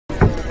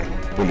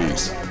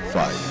Police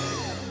file.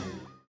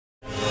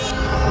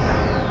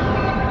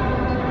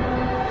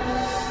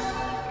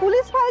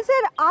 Police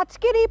ফাইলসের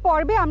আজকের এই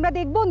পর্বে আমরা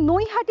দেখব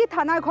নৈহাটি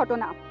থানার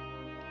ঘটনা।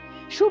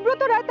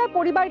 সুব্রত রায় তার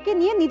পরিবারকে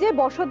নিয়ে নিজের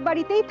বসত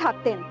বাড়িতেই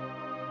থাকতেন।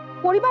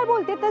 পরিবার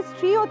বলতে তার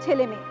স্ত্রী ও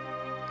ছেলে মেয়ে।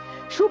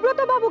 সুব্রত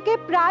বাবুকে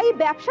প্রায়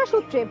ব্যবসা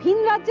সূত্রে ভিন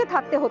রাজ্যে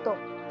থাকতে হতো,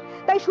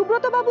 তাই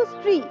সুব্রত বাবুর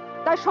স্ত্রী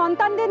তার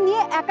সন্তানদের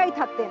নিয়ে একাই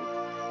থাকতেন।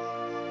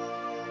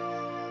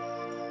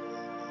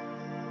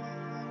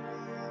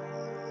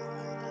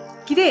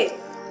 কিরে,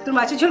 তোর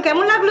মাছের ঝোল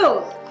কেমন লাগলো?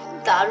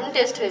 দারুণ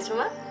টেস্ট হয়েছে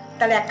মা।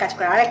 তাহলে এক কাজ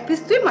কর, আর এক পিস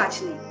তুই মাছ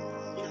নে।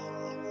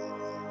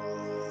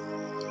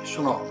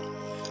 শোনো,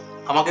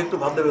 আমাকে একটু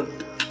ভাত দেবেন।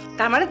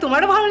 তার মানে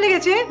তোমারও ভালো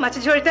লেগেছে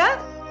মাছের ঝোলটা?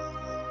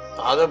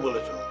 তাহলে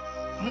বলেছো।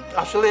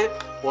 আসলে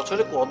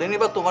বছরে কদিনই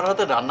বা তোমার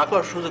হাতে রান্না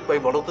করার সুযোগ পাই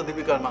বলো তো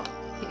দীপিকার মা।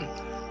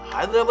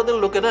 হায়দ্রাবাদের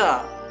লোকেরা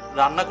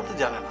রান্না করতে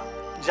জানে না,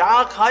 যা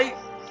খাই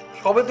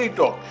সবেতেই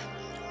টক,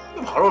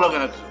 ভালো লাগে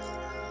না কিছু।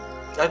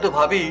 তাই তো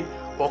ভাবি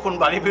কখন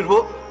বাড়ি ফিরবো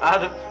আর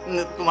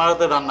তোমার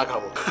হাতে রান্না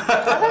খাবো।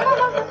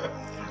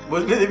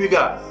 বুঝলি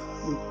দীপিকা?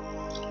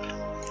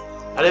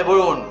 আরে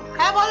বলুন।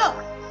 হ্যাঁ বলো।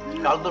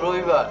 কাল তো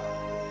রবিবার,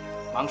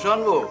 মাংস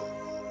আনবো?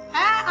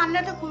 হ্যাঁ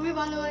আনলে তো খুবই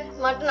ভালো হয়।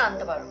 মাটন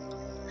আনতে পারো।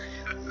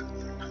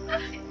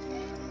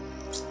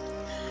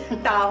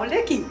 তাহলে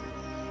কি,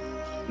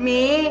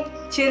 মেয়ে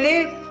ছেলে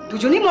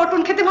দুজনেই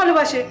মটন খেতে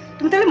ভালোবাসে,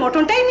 তুমি তাহলে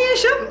মটনটাই নিয়ে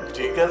এসো।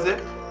 ঠিক আছে,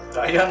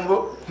 তাই আনবো।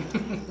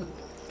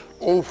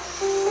 উফ,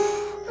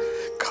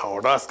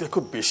 খাওয়াটা আজকে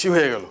খুব বেশি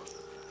হয়ে গেল।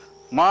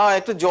 মা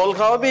একটু জল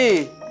খাওয়াবি?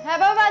 হ্যাঁ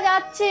বাবা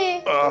যাচ্ছি।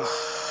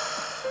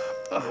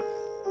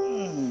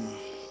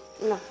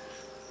 না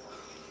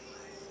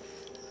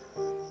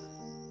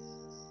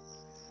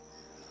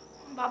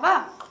বাবা,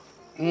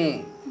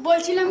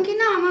 বলছিলাম কি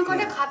না আমার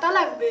কটা খাতা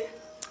লাগবে।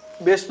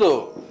 বেশ তো,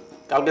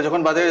 কালকে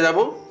যখন বাজারে যাব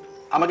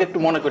আমাকে একটু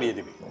মনে করিয়ে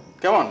দিবি,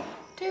 কেমন?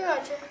 ঠিক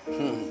আছে।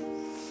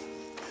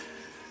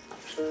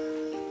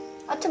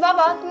 আচ্ছা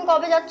বাবা, তুমি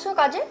কবে যাচ্ছ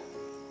কাজে?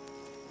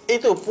 এই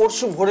তো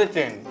পরশু ভোরের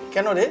ট্রেন।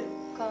 কেন রে?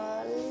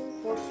 কাল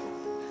পরশু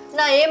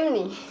না,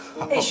 এমনি।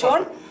 এই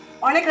শোন,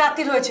 অনেক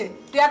রাত্রি হয়েছে,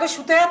 তুই আগে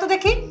শুতে যা তো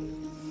দেখি।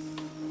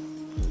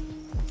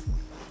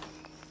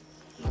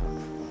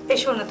 এই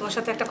শোন না, তোমার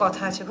সাথে একটা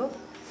কথা আছে গো।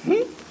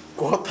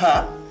 কথা?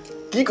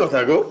 কি কথা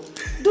গো?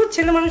 দূর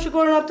ছেলে মানুষ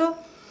করো না তো।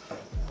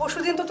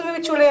 পরশুদিন তো তুমি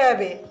চলে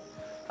যাবে,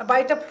 আর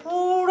বাড়িটা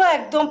পুরো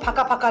একদম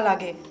ফাঁকা ফাঁকা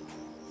লাগে,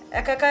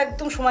 একা একা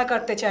একদম সময়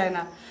কাটতে চায়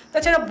না।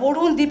 তাছাড়া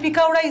বরুণ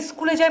দীপিকা ওরা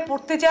স্কুলে যায়,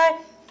 পড়তে যায়,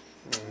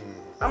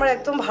 আমার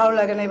একদম ভালো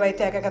লাগে না এই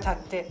বাড়িতে একা একা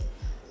থাকতে।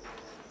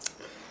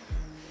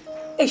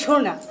 এই শোন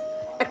না,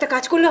 একটা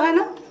কাজ করলে হয়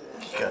না?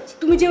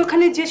 তুমি যে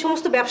ওখানে যে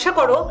সমস্ত ব্যবসা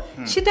করো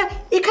সেটা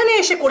এখানে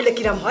এসে করলে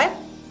কিরম হয়?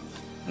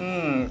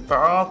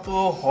 তা তো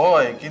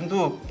হয়, কিন্তু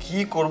কি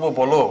করব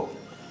বলো,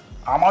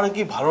 আমারও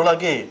কি ভালো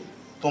লাগে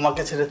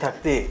তোমাকে ছেড়ে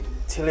থাকতে,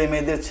 ছেলে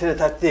মেয়েদের ছেড়ে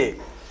থাকতে,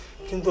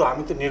 কিন্তু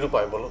আমি তো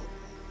নিরুপায় বলো।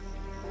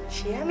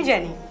 সে আমি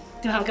জানি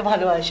তুমি আমাকে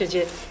ভালোবাসো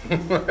যে।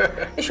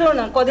 শোনো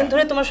না, কদিন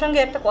ধরে তোমার সঙ্গে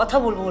একটা কথা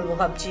বলবো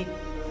ভাবছি।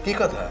 কি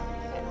কথা?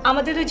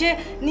 আমাদের ওই যে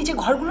নিচে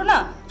ঘরগুলো না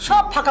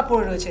সব ফাঁকা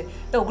পড়ে রয়েছে,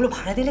 তা ওগুলো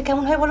ভাড়া দিলে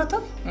কেমন হয় বলো তো?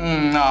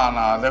 না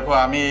না, দেখো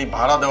আমি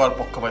ভাড়া দেওয়ার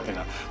পক্ষপাতী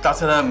না।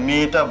 তাছাড়া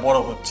মেয়েটা বড়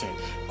হচ্ছে,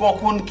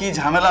 কখন কি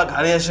ঝামেলা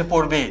ঘাড়ে এসে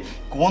পড়বে,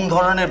 কোন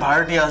ধরনের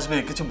ভাড়াটি আসবে,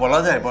 কিছু বলা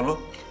যায় বলো?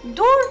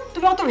 দূর,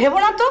 তুমি অত ভেবো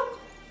না তো।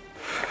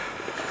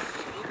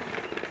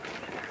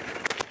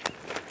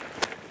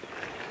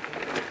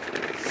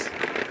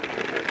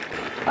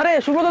 আরে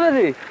সুব্রত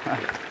দাদি,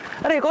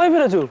 আরে কবে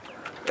ফিরেছো?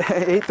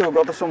 এই তো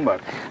গত সোমবার।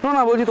 না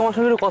না, বলছি তোমার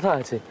সঙ্গে একটু কথা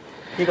আছে।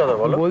 কি কথা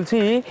বলো? বলছি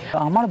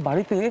আমার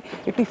বাড়িতে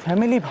একটি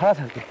ফ্যামিলি ভাড়া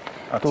থাকে,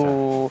 তো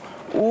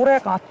ওর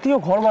এক আত্মীয়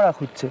ঘর ভাড়া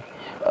খুঁজছে,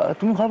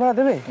 তুমি ঘর ভাড়া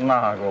দেবে? না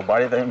গো,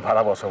 বাড়িতে আমি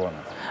ভাড়া বসাবো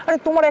না। আরে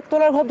তোমার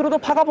একতলার ঘর তো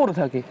ফাঁকা পড়ে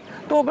থাকে,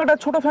 তো ওকে একটা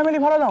ছোট ফ্যামিলি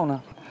ভাড়া দাও না।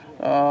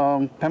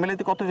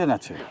 ফ্যামিলিতে কতজন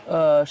আছে?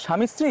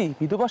 স্বামী স্ত্রী,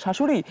 বিধবা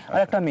শাশুড়ি আর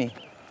একটা মেয়ে।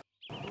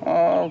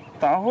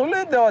 তাহলে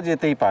দেওয়া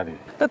যেতেই পারে।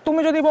 তা তুমি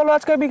যদি বলো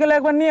আজকে বিকেলে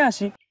একবার নিয়ে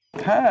আসি।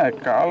 হ্যাঁ,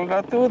 কাল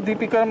রাতেও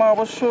দীপিকার মা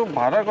অবশ্য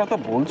ভাড়ার কথা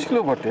বলছিল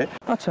বটে।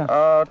 আচ্ছা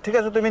ঠিক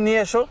আছে, তুমি নিয়ে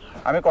এসো,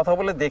 আমি কথা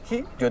বলে দেখি,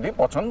 যদি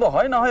পছন্দ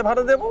হয় না হয়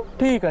ভাড়া দেবো।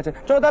 ঠিক আছে,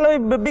 চলো তাহলে ওই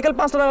বিকেল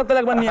 5টা নাগাদ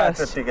তাহলে একবার নিয়ে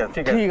আসি। ঠিক আছে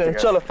ঠিক আছে,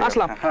 চলো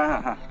আসলাম। হ্যাঁ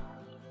হ্যাঁ হ্যাঁ।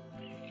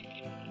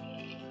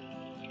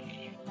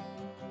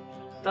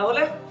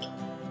 তাহলে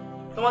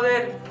তোমাদের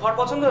ঘর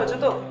পছন্দ হয়েছে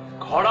তো?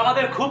 ঘর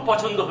আমাদের খুব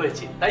পছন্দ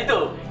হয়েছে, তাই তো।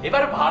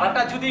 এবার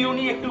ভাড়াটা যদি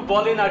উনি একটু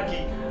বলেন আর কি।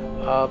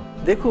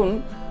 দেখুন,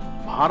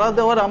 ভাড়া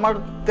দেওয়ার আমার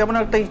তেমন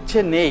একটা ইচ্ছে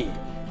নেই,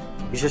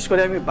 বিশেষ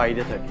করে আমি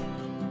বাইরে থাকি।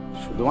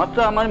 শুধুমাত্র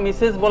আমার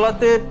মিসেস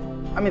বলাতে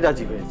আমি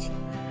রাজি হয়েছি।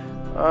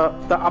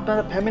 তা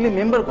আপনারা ফ্যামিলি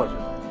মেম্বার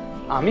কজন?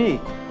 আমি,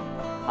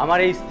 আমার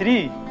এই স্ত্রী,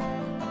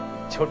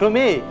 ছোট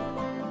মেয়ে,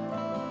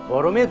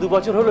 বড় মেয়ে 2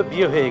 বছর হলো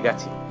বিয়ে হয়ে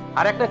গেছে,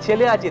 আর একটা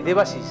ছেলে আছে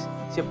দেবাশিস,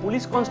 সে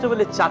পুলিশ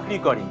কনস্টেবলের চাকরি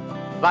করে,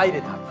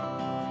 বাইরে থাকে।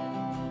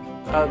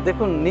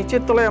 দেখুন,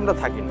 নিচের তলায় আমরা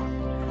থাকি না,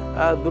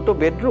 2টো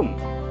বেডরুম,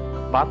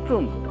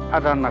 বাথরুম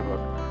আর রান্নাঘর,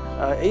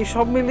 এই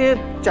সব মিলিয়ে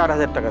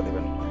 4000 টাকা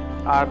দেবেন,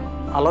 আর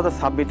আলাদা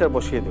সাবমিটার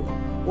বসিয়ে দেবো।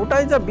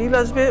 ওটাই যা বিল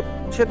আসবে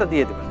সেটা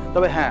দিয়ে দেবেন।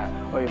 তবে হ্যাঁ,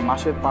 ওই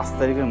মাসের 5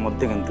 তারিখের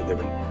মধ্যে কিন্তু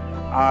দেবেন।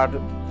 আর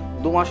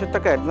 2 মাসের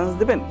টাকা অ্যাডভান্স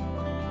দেবেন,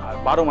 আর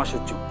 12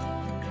 মাসের চুক্তি।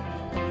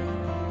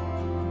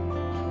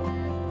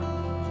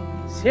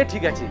 সে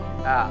ঠিক আছে,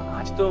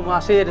 আজ তো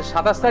মাসের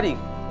 27 তারিখ,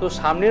 তো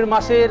সামনের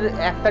মাসের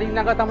 1 তারিখ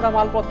নাগাদ আমরা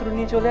মালপত্র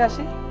নিয়ে চলে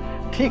আসি।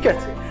 ঠিক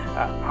আছে,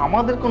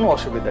 আমাদের কোনো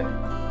অসুবিধা নেই।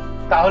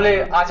 তাহলে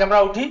আজ আমরা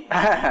উঠি।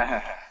 হ্যাঁ হ্যাঁ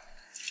হ্যাঁ,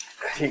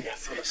 ঠিক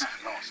আছে,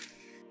 নমস্কার।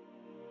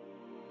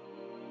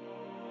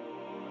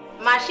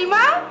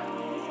 মাসিমা,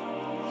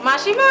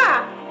 মাসিমা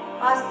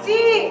আসছি।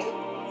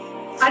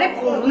 আরে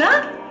করুণা,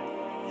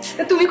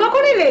 তুমি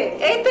কখন এলে?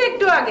 এই তো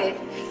একটু আগে।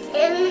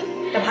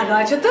 ভালো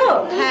আছো তো?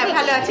 হ্যাঁ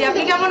ভালো আছি,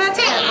 আপনি কেমন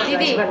আছেন?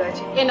 দিদি ভালো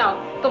আছি। এ নাও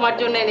তোমার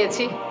জন্য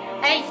এনেছি।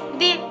 এই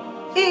দি।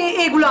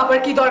 এগুলো আবার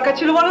কি দরকার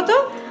ছিল বলো তো?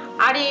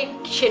 আরে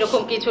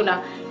সেরকম কিছু না,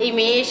 এই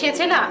মেয়ে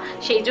এসেছে না,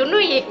 সেই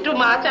জন্যই একটু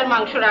মাছ আর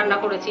মাংস রান্না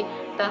করেছি।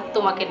 তা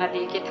তোমাকে না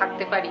দিয়ে কি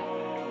থাকতে পারি?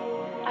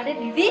 আরে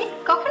দিদি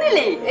কখন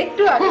এলে?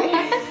 একটু আগে।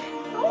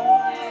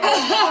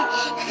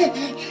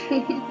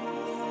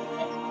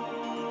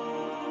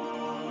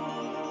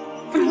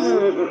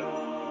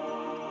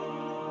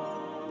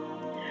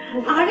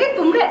 আরে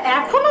তোমরা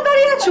এখনো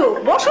দাঁড়িয়ে আছো?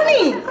 বসোনি?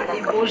 আরে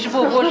বসবো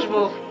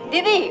বসবো।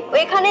 দিদি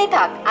ওইখানেই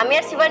থাক, আমি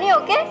আর শিবানী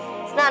ওকে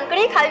স্নান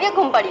করেই খাইয়ে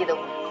ঘুম পাড়িয়ে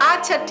দেবো।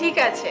 আচ্ছা ঠিক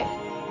আছে।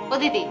 ও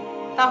দিদি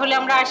তাহলে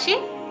আমরা আসি।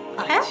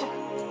 হ্যাঁ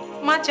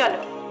মা চলো।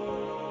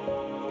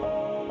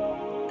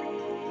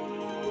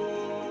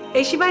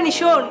 এই শিবানী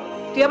শোন,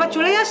 তুই আবার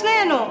চলে যাস না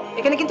যেন,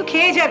 এখানে কিন্তু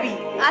খেয়ে যাবি।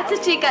 আচ্ছা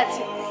ঠিক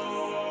আছে।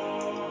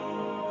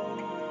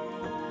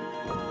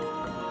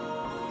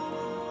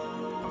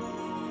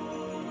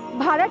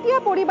 ভাড়াটিয়া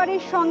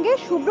পরিবারের সঙ্গে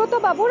সুব্রত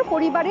বাবুর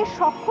পরিবারের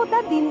সখ্যতা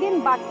দিন দিন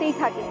বাড়তেই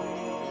থাকে।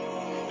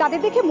 তাদের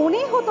দেখে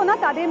মনেই হতো না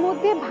তাদের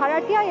মধ্যে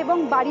ভাড়াটিয়া এবং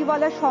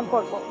বাড়িওয়ালার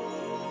সম্পর্ক।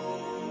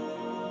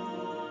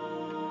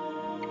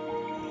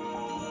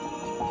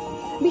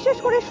 বিশেষ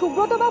করে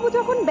সুব্রত বাবু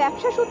যখন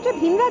ব্যবসা সূত্রে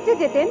ভিন রাজ্যে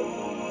যেতেন,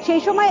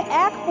 সেই সময়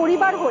এক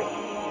পরিবার হয়ে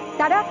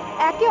তারা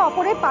একে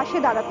অপরের পাশে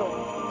দাঁড়াতো।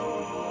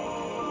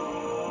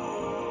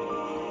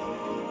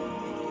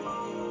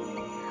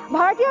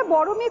 ভাড়াটিয়ার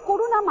বড় মেয়ে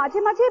করুণা মাঝে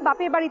মাঝে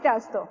বাপের বাড়িতে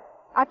আসতো,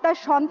 আর তার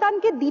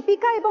সন্তানকে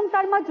দীপিকা এবং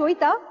তার মা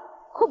জয়িতা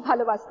খুব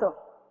ভালোবাসতো।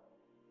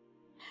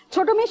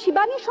 ছোট মেয়ে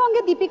শিবানীর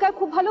সঙ্গে দীপিকার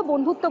খুব ভালো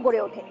বন্ধুত্ব গড়ে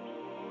ওঠে।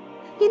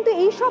 কিন্তু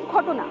এই সব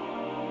ঘটনা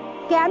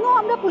কেন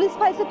আমরা পুলিশ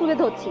ফাইলসে তুলে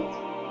ধরছি?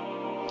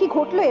 কি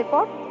ঘটলো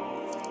এরপর?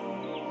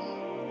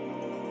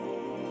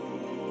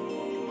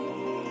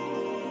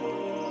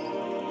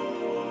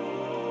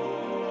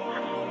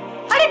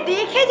 আরে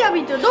দেখে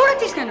যাবি তো,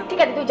 দৌড়াচ্ছিস কেন? ঠিক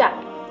আছে তুই যা।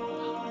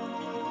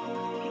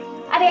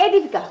 আরে এই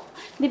দীপিকা,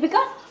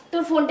 দীপিকা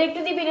তোর ফোনটা একটু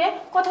দিবি রে,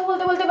 কথা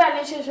বলতে বলতে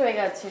ব্যালেন্স শেষ হয়ে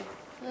গেছে।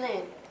 নে।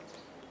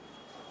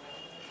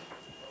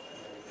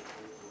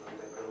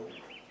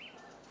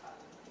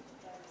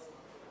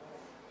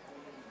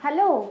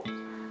 হ্যালো,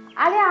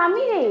 আরে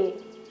আমি রে।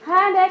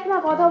 হ্যাঁ দেখ না,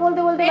 কথা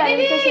বলতে বলতে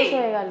ব্যালেন্সটা শেষ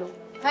হয়ে গেল।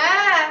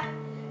 হ্যাঁ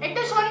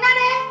একটু শোন না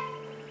রে।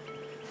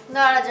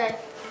 দাঁড়া যায়।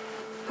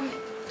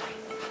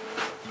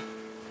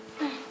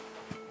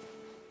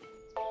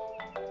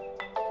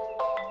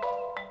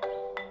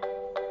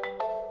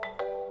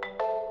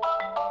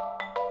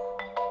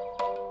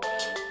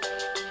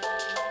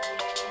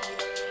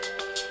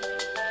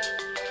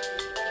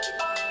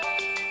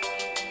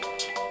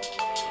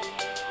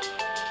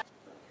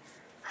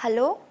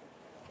 হ্যালো,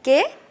 কে?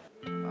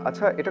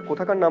 আচ্ছা এটা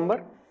কোথাকার নাম্বার?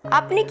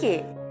 আপনি কে?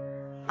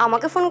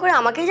 আমাকে ফোন করে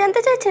আমাকেই জানতে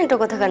চাইছেন এটা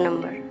কোথাকার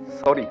নাম্বার?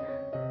 সরি,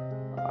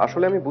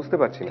 আসলে আমি বুঝতে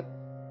পারছি না,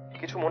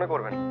 কিছু মনে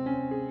করবেন।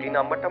 এই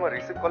নাম্বারটা আমার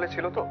রিসিভ কলে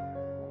ছিল তো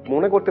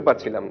মনে করতে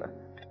পারছিলাম না,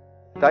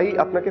 তাই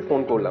আপনাকে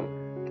ফোন করলাম।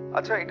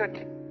 আচ্ছা এটা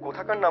ঠিক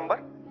কোথাকার নাম্বার,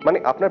 মানে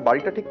আপনার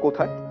বাড়িটা ঠিক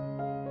কোথায়?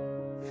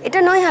 এটা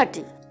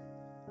নৈহাটি।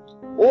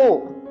 ও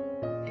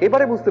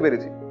এবারে বুঝতে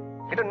পেরেছি,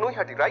 এটা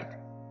নৈহাটি রাইট।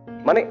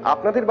 মানে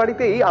আপনাদের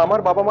বাড়িতেই আমার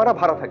বাবা মারা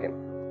ভাড়া থাকেন।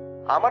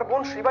 আমার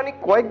বোন শিবানী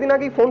কয়েকদিন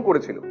আগেই ফোন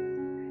করেছিল,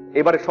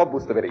 এবারে সব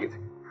বুঝতে পেরে গেছি।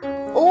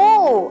 ও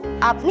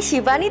আপনি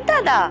শিবানীর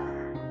দাদা?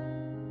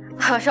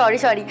 সরি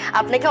সরি,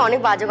 আপনাকে অনেক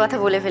বাজে কথা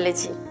বলে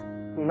ফেলেছি।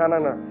 না না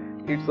না,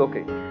 ইটস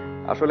ওকে।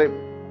 আসলে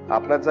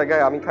আপনার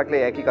জায়গায় আমি থাকলে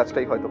একই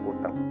কাজটাই হয়তো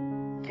করতাম।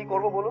 কি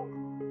করব বলুন,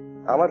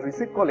 আমার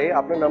রিসিভ কলে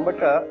আপনার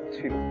নাম্বারটা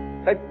ছিল,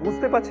 তাই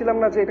বুঝতে পারছিলাম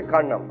না যে এটা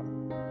কার নাম্বার,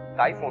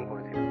 তাই ফোন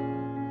করেছিলাম।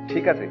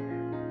 ঠিক আছে,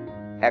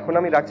 এখন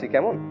আমি রাখছি,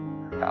 কেমন?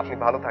 আপনি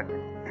ভালো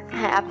থাকবেন।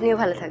 হ্যাঁ আপনিও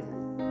ভালো থাকবেন।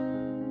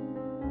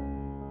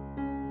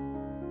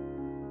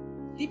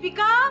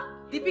 দীপিকা,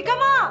 দীপিকা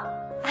মা।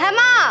 হ্যাঁ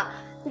মা,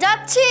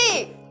 যাচ্ছি।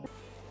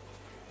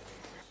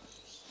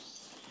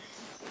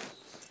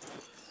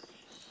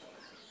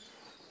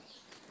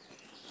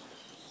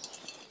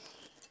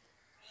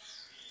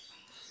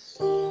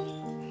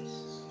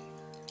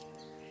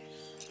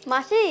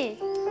 মাসি।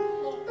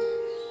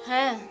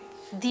 হ্যাঁ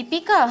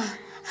দীপিকা,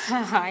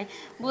 হাই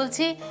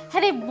বলছি,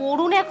 হ্যাঁ রে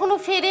বরুণ এখনো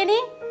ফেরেনি।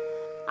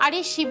 আরে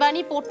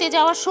শিবানী পড়তে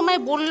যাওয়ার সময়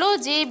বলল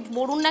যে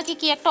বরুণ নাকি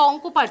কি একটা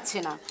অঙ্ক পারছে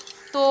না,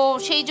 তো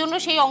সেই জন্য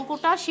সেই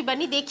অঙ্কটা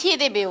শিবানী দেখিয়ে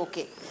দেবে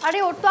ওকে। আরে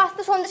ওর তো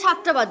আসতে সন্ধ্যে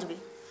 7টা বাজবে।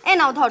 এ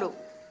নাও ধরো।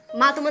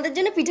 মা তোমাদের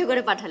জন্য পিঠে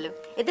করে পাঠালো,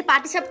 এতে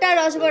পাটিসাপটা আর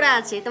রসবড়া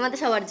আছে তোমাদের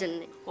সবার জন্য।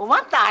 ওমা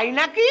তাই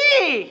নাকি?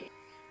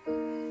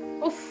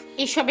 উফ,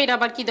 এসবের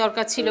আবার কি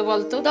দরকার ছিল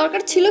বলতো?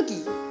 দরকার ছিল কি?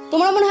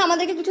 তোমরা মনে হয়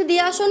আমাদেরকে কিছু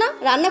দিয়ে আসো না,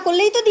 রান্না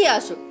করলেই তো দিয়ে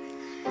আসো।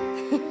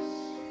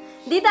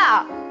 দিদা,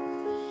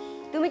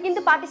 তুমি কিন্তু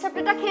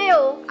পাটিসাপটাটা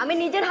খেয়েও, আমি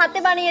নিজের হাতে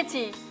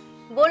বানিয়েছি,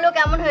 বলো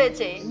কেমন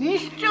হয়েছে।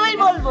 নিশ্চয়ই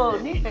বলবো,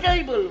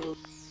 নিশ্চয়ই বলবো।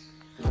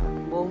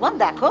 বৌমা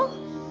দেখো,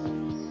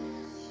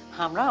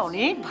 আমরা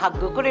অনেক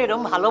ভাগ্য করে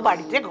এরকম ভালো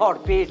বাড়িতে ঘর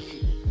পেয়েছি।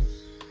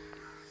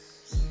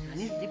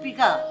 জানিস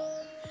দীপিকা,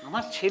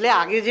 আমার ছেলে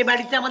আগে যে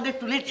বাড়িতে আমাদের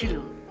তুলেছিল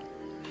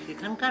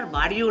সেখানকার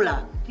বাড়িওলা,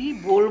 কি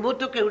বলবো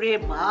তো কেউ রে,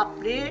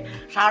 বাপরে,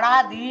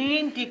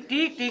 সারাদিন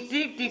টিকটিক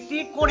টিকটিক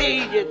টিকটিক করেই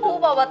যেত। ও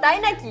বাবা, তাই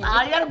নাকি?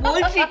 আর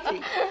বলছি কি,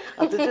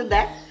 অথচ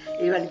দেখ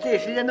এই বাড়িতে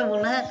এসে যেন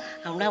মনে হয়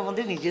আমরা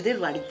আমাদের নিজেদের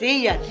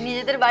বাড়িতেই আছি।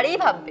 নিজেদের বাড়িই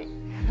ভাববে।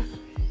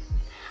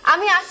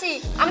 আমি আসি,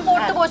 আমি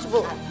পড়তে বসবো।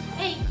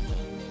 এই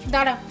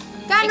দাঁড়া।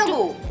 কেন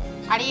গো?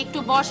 আরে একটু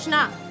বস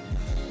না,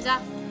 যা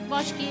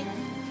বস কি।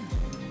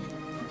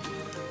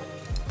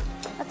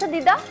 আচ্ছা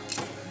দিদা,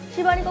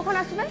 শিবানী কখন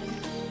আসবে?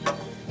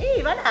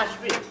 এবার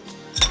আসবে,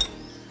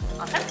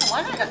 আসার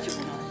সময় হয়ে যাচ্ছে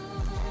মনে হয়।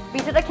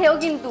 পিঠাটা খেও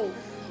কিন্তু।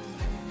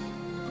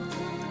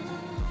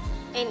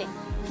 এই নে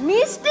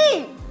মিষ্টি।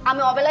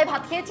 আমি অবেলায়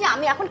ভাত খেয়েছি,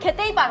 আমি এখন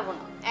খেতেই পারবো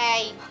না।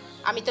 এই,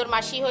 আমি তোর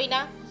মাসি হই না?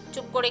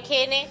 চুপ করে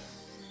খেয়ে নে।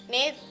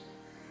 নে।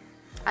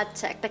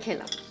 আচ্ছা, একটা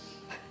খেলাম।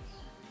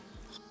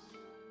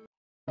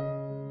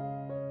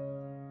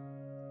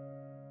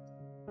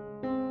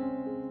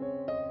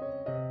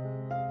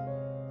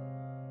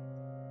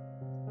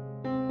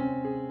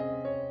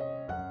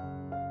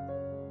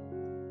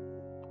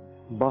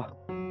 বাহ,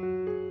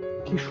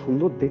 কি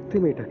সুন্দর দেখতে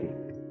মেয়েটাকে,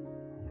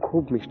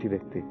 খুব মিষ্টি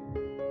দেখতে।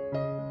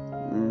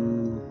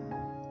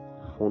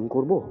 ফোন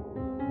করবো?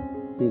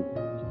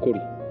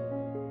 করি।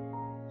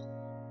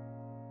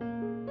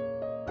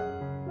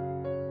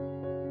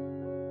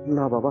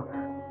 না বাবা,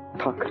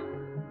 থাক।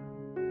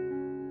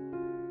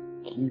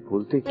 কি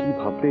বলতে কি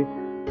ভাবতে,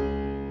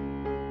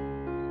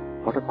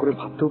 হঠাৎ করে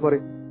ভাবতেও পারে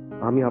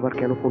আমি আবার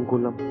কেন ফোন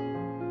করলাম।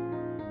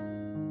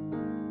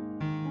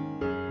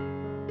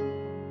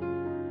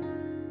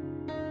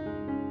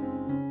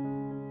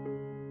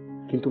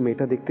 কিন্তু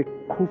মেয়েটা দেখতে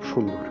খুব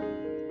সুন্দর।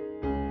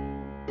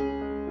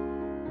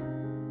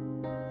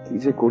 কি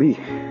যে করি,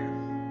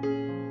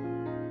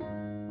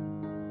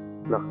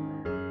 না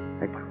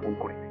একবার ফোন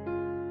করে।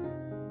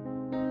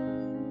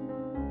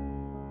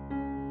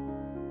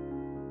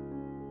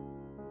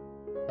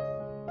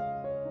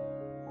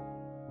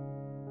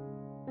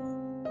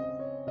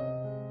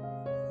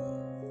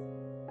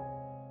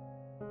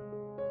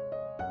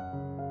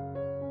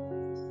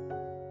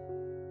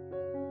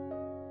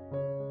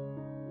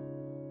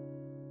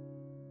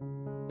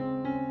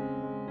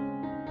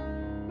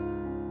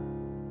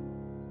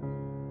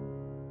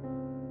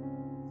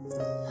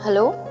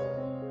 হ্যালো।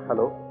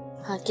 হ্যালো।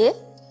 হ্যাঁ, কে?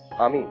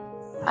 আমি।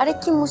 আরে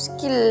কি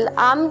মুশকিল,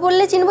 আমি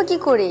বললে চিনবো কি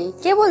করে?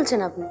 কে বলছেন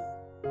আপনি?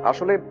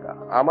 আসলে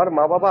আমার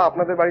মা বাবা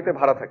আপনাদের বাড়িতে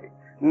ভাড়া থাকে,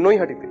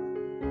 নৈহাটিতে।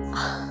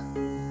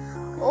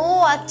 ও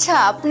আচ্ছা,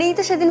 আপনিই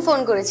তো সেদিন ফোন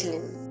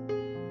করেছিলেন।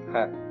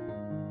 হ্যাঁ।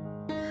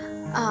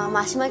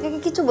 মাসিমাকে কি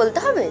কিছু বলতে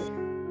হবে?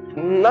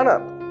 না না,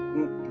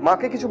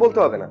 মাকে কিছু বলতে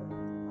হবে না,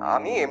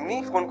 আমি এমনি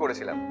ফোন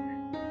করেছিলাম।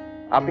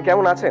 আপনি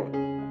কেমন আছেন?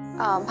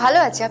 ভালো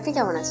আছি, আপনি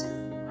কেমন আছেন?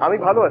 আমি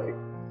ভালো আছি,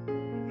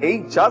 এই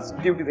জাস্ট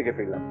ডিউটি থেকে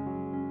ফিরলাম।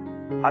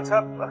 আচ্ছা,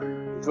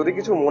 যদি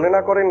কিছু মনে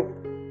না করেন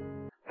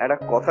একটা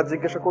কথা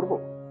জিজ্ঞাসা করব?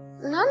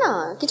 না না,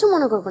 কিছু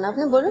মনে করবো না,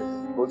 আপনি বলুন।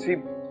 বলছি,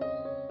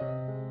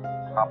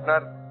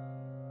 আপনার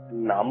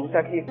নামটা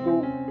কি একটু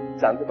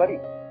জানতে পারি?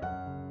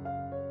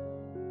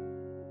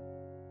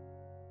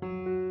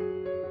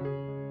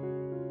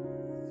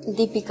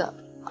 দীপিকা।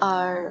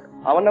 আর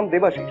আমার নাম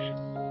দেবাশিস,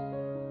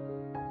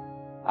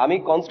 আমি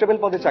কনস্টেবল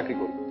পদে চাকরি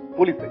করি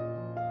পুলিশে।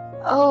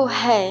 ও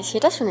হ্যাঁ,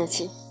 সেটা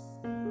শুনেছি।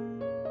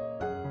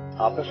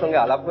 আপনার সঙ্গে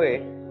আলাপ হয়ে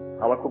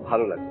আমার খুব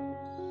ভালো লাগে।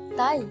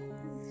 তাই?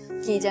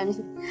 কি জানি।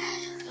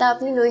 তা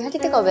আপনি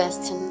নৈহাটিতে কবে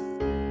আসছেন?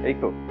 এই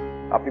তো,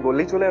 আপনি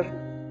বললেই চলে আসুন।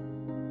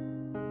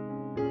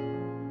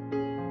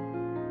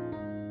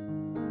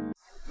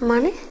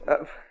 মানে?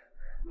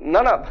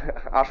 না না,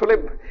 আসলে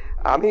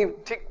আমি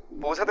ঠিক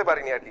বোঝাতে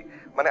পারিনি আর কি।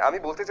 মানে আমি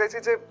বলতে চাইছি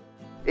যে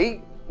এই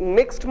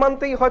নেক্সট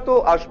মান্থেই হয়তো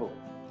আসবো।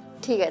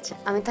 ঠিক আছে,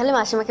 আমি তাহলে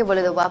মাসিমাকে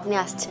বলে দেবো আপনি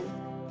আসছেন।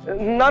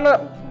 না না,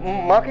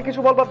 মাকে কিছু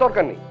বলবার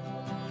দরকার নেই।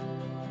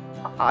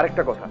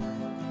 আরেকটা কথা,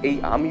 এই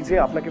আমি যে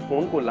আপনাকে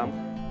ফোন করলাম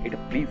এটা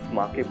প্লিজ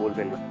মাকে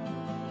বলবেন না,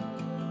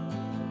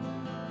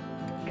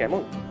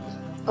 কেমন?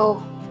 ও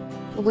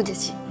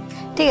বুঝেছি,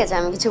 ঠিক আছে,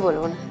 আমি কিছু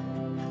বলবো না।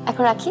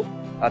 এখন রাখি।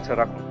 আচ্ছা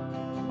রাখুন,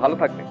 ভালো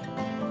থাকবেন।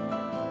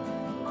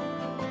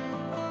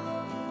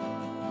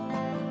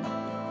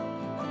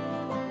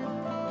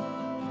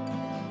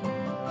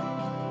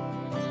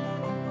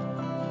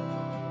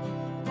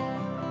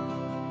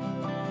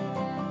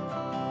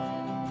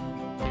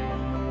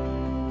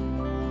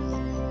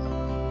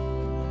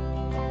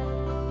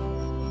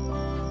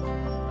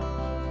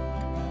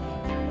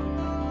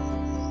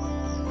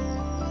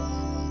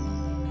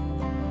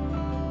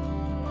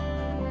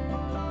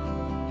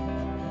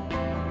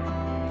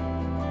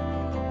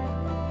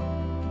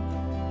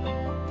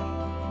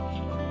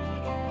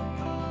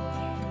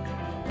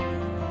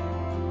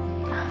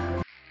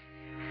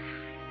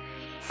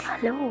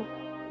 হ্যালো,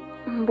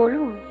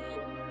 বলুন।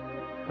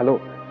 হ্যালো,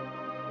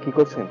 কি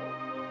করছেন?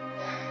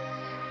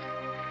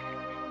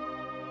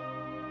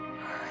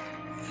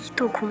 এই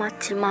তো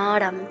ঘুমাচ্ছি মা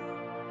আর আমি।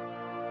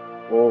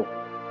 ও,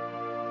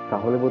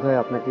 তাহলে বোধহয়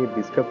আপনাকে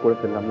ডিস্টার্ব করে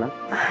ফেললাম না?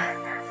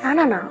 না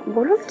না না,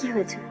 বলুন কি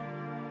হয়েছে?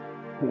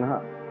 না,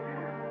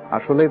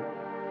 আসলে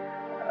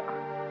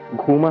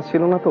ঘুম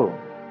আসছিল না তো,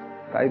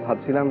 তাই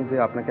ভাবছিলাম যে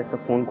আপনাকে একটা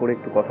ফোন করে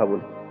একটু কথা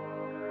বলি।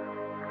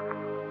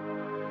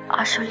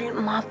 আসলে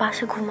মা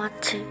পাশে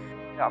ঘুমাচ্ছে।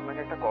 আপনাকে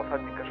একটা কথা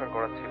জিজ্ঞাসা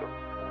করার ছিল,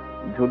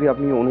 যদি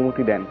আপনি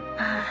অনুমতি দেন।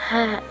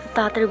 হ্যাঁ,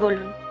 তাড়াতাড়ি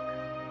বলুন।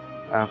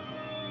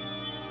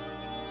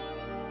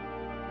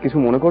 কিছু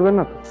মনে করবেন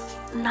না তো?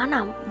 না না,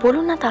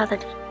 বলুন না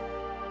তাড়াতাড়ি।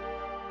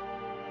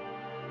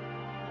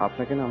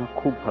 আপনাকে না আমার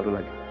খুব ভালো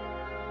লাগে।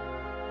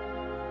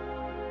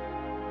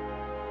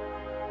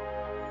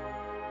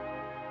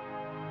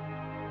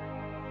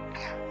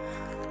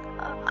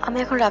 আমি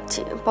এখন রাখছি,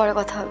 পরে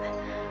কথা হবে।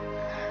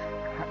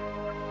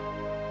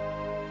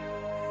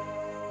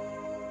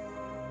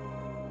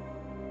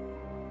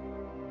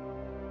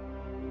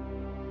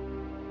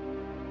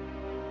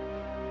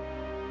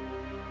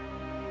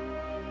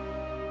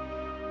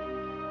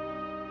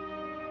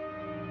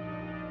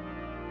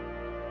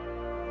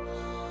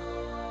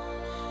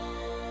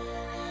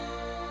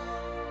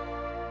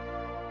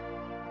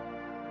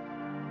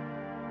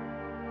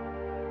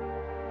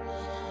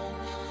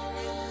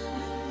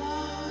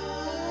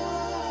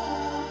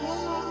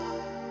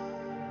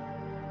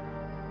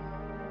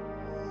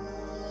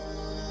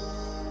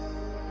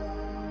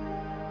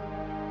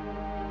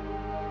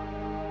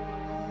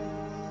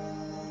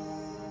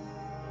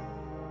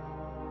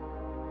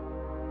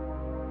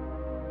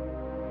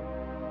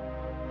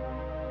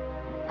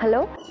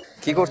 হ্যালো,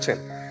 কি করছেন?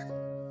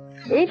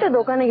 এই তো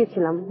দোকানে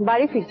গেছিলাম,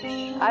 বাড়ি ফিরছি।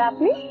 আর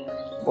আপনি?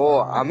 ও,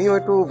 আমিও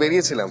একটু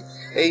বেরিয়েছিলাম,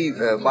 এই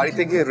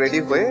বাড়িতে গিয়ে রেডি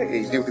হয়ে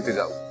এই ডিউটিতে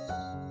যাও।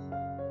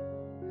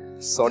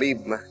 সরি,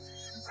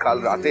 কাল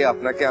রাতে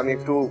আপনাকে আমি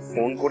একটু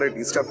ফোন করে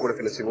ডিস্টার্ব করে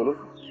ফেলেছি। বলুন।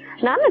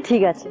 না না,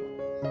 ঠিক আছে,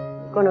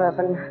 কোনো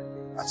ব্যাপার না।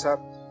 আচ্ছা,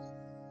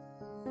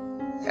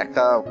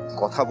 একটা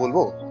কথা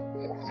বলবো?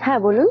 হ্যাঁ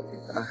বলুন।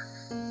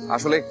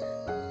 আসলে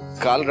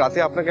কাল রাতে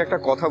আপনাকে একটা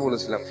কথা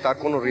বলেছিলাম, তার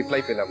কোনো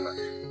রিপ্লাই পেলাম না।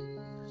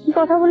 কি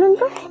কথা বলুন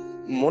তো?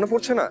 মনে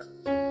পড়ছে না?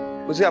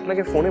 ওই যে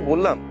আপনাকে ফোনে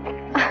বললাম।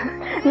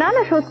 না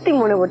না, সত্যি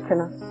মনে পড়ছে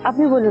না,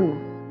 আপনি বলুন না।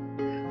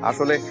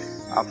 আসলে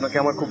আপনাকে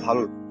আমার খুব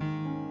ভালো।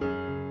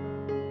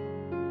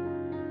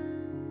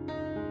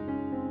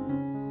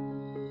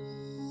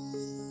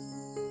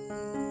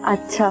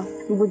 আচ্ছা,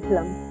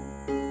 বুঝলাম।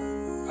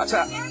 আচ্ছা,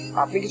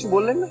 আপনি কিছু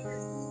বললেন না?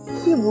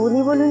 কি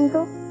বলি বলুন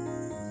তো?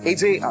 এই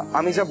যে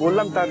আমি যা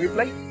বললাম তার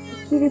রিপ্লাই।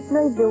 কি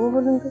রিপ্লাই দেবো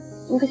বলুন তো?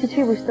 আমি তো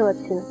কিছুই বুঝতে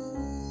পারছি না।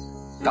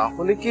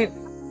 তাহলে কি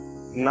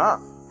না?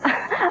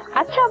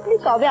 আচ্ছা, আপনি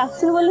কবে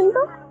আসছেন বলুন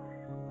তো?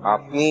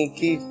 আপনি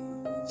কি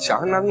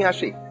চান আমি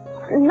আসি?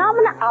 না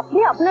মানে আপনি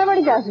আপনার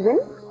বাড়িতে আসবেন?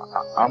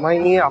 আমায়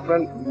নিয়ে আপনার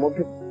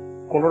মধ্যে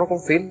কোন রকম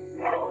ফিল?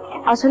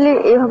 আসলে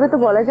এভাবে তো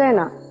বলা যায়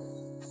না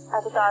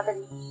এত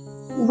তাড়াতাড়ি।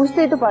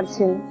 বুঝতেই তো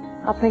পারছেন,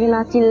 আপনাকে না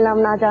চিনলাম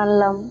না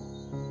জানলাম,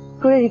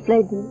 করে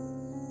রিপ্লাই দিন।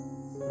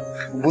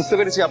 বুঝতে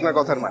পেরেছি আপনার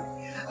কথার মানে।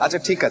 আচ্ছা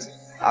ঠিক আছে,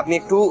 আপনি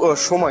একটু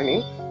সময়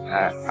নিন,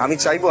 আমি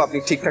চাইবো আপনি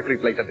ঠিকঠাক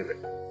রিপ্লাইটা দেবেন।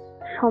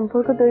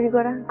 সম্পর্ক তৈরি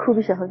করা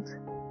খুবই সহজ,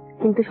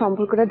 কিন্তু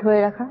সম্পর্কটা ধরে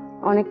রাখা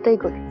অনেকটাই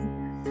কঠিন।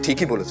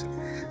 ঠিকই বলেছেন,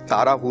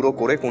 তাড়াহুড়ো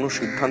করে কোনো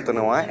সিদ্ধান্ত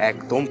নেওয়া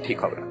একদম ঠিক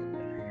হবে না।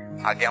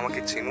 আগে আমাকে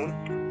চিনুন,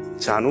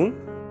 জানুন,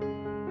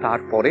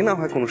 তারপরে না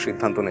হয় কোনো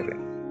সিদ্ধান্ত নেবেন।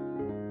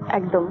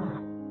 একদম।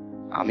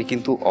 আমি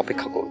কিন্তু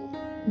অপেক্ষা করব।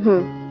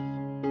 হুম।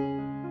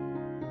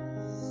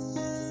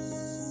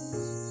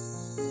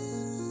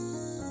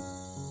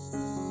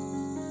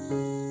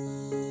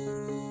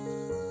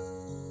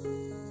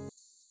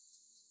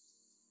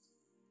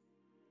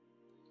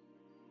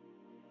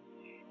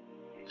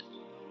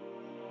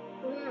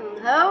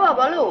 হ্যাঁ বাবা,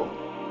 বলো।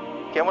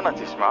 কেমন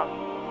আছিস মা?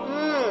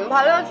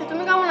 ভালো আছি,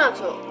 তুমি কেমন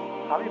আছো?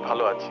 আমি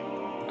ভালো আছি,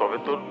 তবে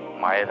তোর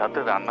মায়ের হাতে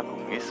রান্না খুব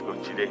মিস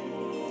করছি রে।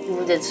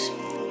 বুঝেছি,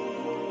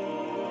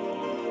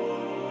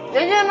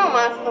 এই জন্য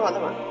মায়ের সাথে কথা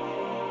বল।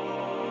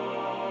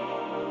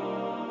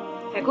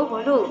 এগো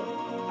বলো।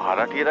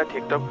 ভাড়াটিয়ারা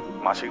ঠিকঠাক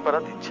মাসিক ভাড়া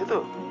দিচ্ছে তো?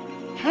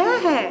 হ্যাঁ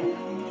হ্যাঁ,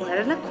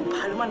 ওনারা না খুব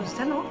ভালো মানুষ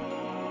জানো।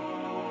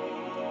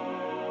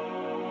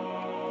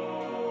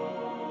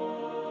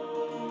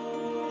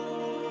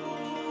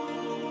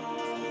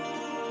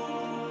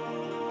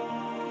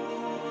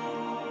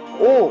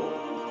 ও,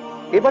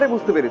 এবারে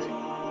বুঝতে পেরেছি,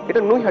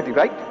 এটা নৈহাটি,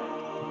 রাইট?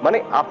 মানে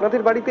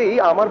আপনাদের বাড়িতেই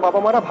আমার বাবা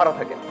মারা ভাড়া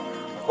থাকেন।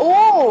 ও,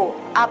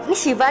 আপনি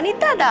শিবানীর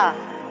দাদা?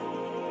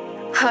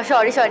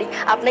 সরি সরি,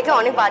 আপনাকে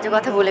অনেক বাজে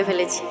কথা বলে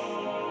ফেলেছি।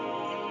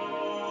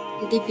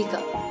 দীপিকা।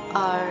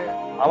 আর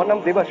আমার নাম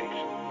দেবাশিস।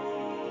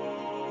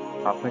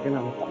 আপনাকে না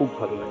আমার খুব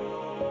ভালো লাগে।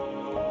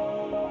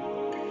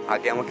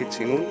 আগে আমাকে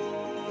চিনুন,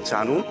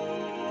 জানুন,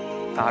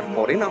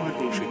 তারপরে না হয়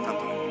কোনো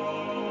সিদ্ধান্ত নেবেন।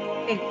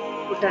 এই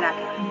ওটা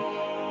রাখা।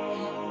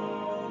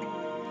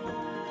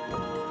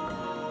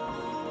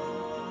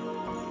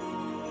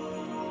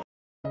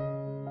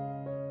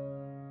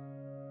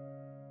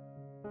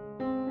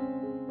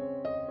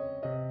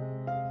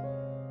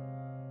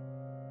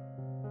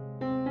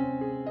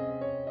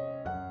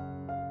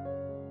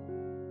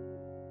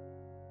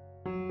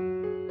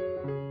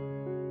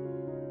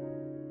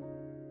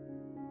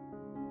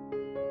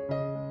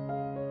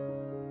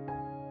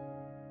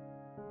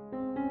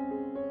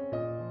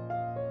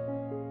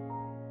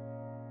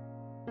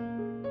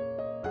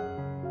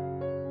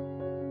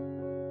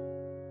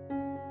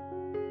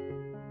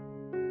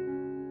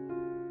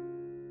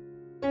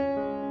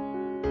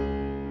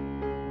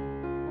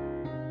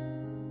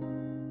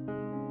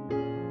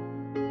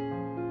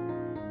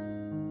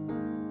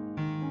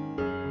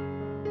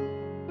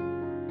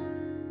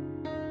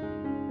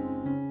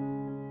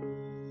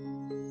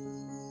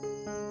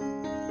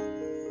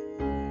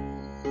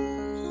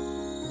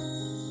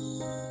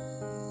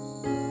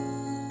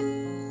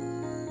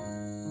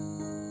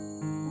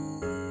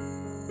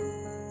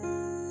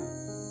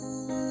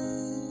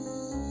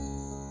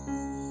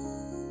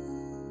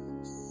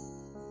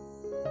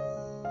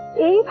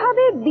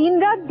 এইভাবে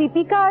দিনরাত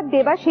দীপিকা আর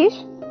দেবাশিস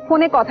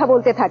ফোনে কথা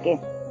বলতে থাকে।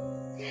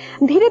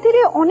 ধীরে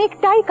ধীরে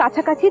অনেকটাই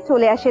কাছাকাছি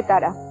চলে আসে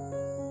তারা।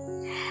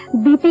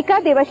 দীপিকা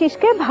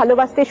দেবাশিসকে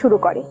ভালোবাসতে শুরু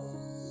করে।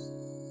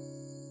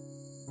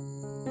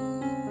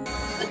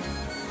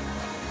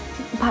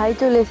 ভাই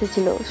চলে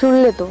এসেছিল,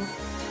 শুনলে তো।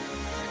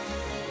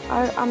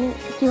 আর আমি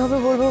কিভাবে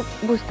বলবো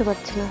বুঝতে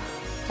পারছি না।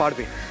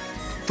 পারবে,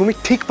 তুমি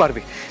ঠিক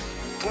পারবে।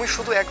 তুমি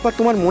শুধু একবার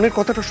তোমার মনের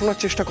কথাটা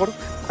শোনার চেষ্টা করো।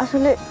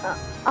 আসলে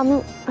আমি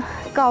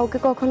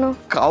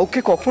কাউকে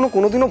কখনো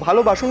কোনোদিনও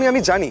ভালোবাসোনি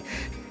আমি জানি,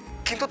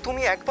 কিন্তু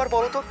তুমি একবার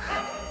বলো তো,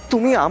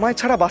 তুমি আমায়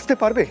ছাড়া বাঁচতে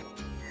পারবে?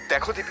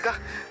 দেখো দীপিকা,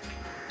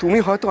 তুমি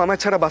হয়তো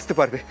আমায় ছাড়া বাঁচতে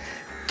পারবে,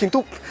 কিন্তু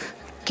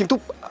কিন্তু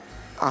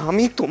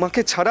আমি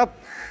তোমাকে ছাড়া,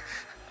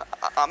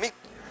 আমি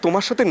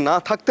তোমার সাথে না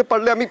থাকতে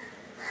পারলে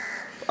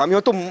আমি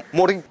হয়তো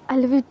মরে। I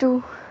love you two.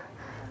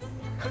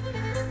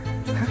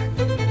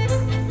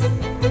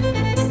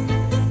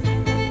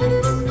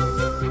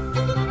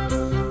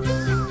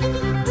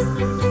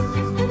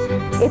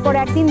 এরপর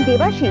একদিন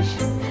দেবাশিস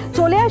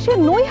চলে আসে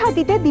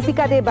নৈহাটিতে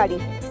দীপিকাদের বাড়ি।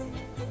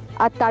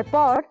 আর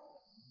তারপর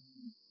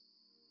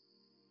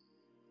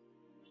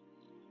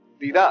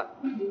দিদা,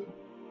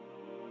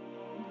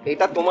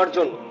 এটা তোমার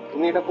জন্য,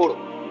 তুমি এটা পড়ো।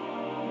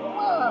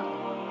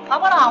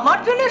 আবার আমার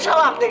জন্য সব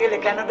আনতে গেলে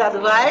কেন দাদু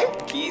ভাই?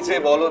 কি যে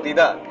বলো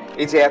দিদা,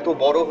 এই যে এত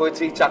বড়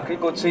হয়েছি, চাকরি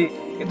করছি,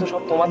 এ তো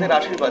সব তোমাদের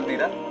আশীর্বাদ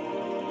দিদা।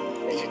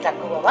 বেশি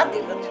থাকো বাবা,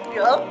 দীর্ঘ ছুটি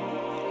হোক।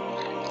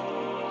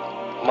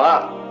 মা,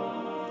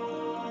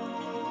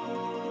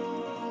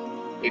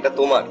 এটা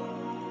তোমার,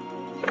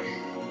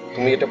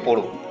 তুমি এটা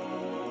পড়ো।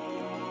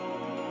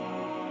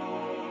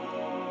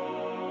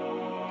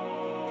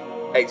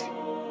 এই যে,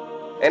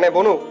 এনে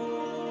বনু,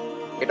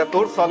 এটা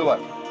তোর সালোয়ার,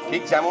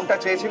 ঠিক যেমনটা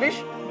চেয়েছিলিস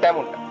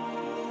তেমনটা।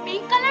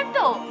 পিঙ্ক কালার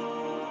তো?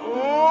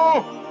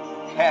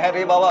 হ্যাঁ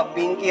রে বাবা,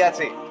 পিঙ্কই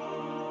আছে।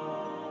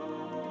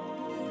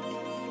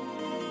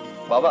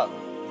 বাবা,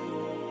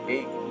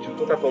 এই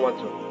জুতোটা তোমার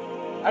জন্য।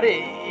 আরে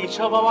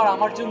এইসব আবার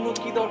আমার জন্য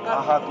কি দরকার?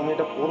 আহা, তুমি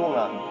এটা পড়ো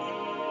না।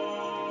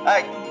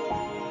 এই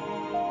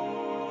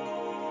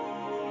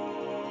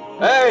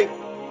এই,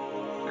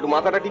 একটু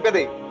মাথাটা টিপে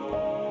দে।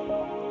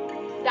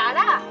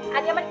 দাঁড়া,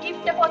 আজ আমার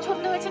গিফটটা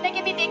পছন্দ হয়েছে নাকি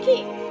আমি দেখি,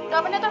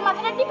 তবে না তোর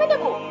মাথাটা টিপে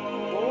দেবো।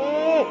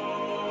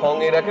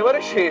 ঢঙের একেবারে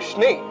শেষ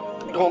নেই,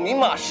 ঢঙি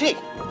মাসি।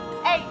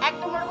 এই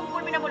একদম ওরকম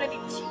করবি না বলে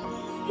দিচ্ছি।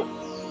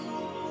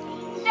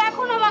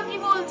 দেখো না বাকি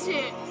বলছে।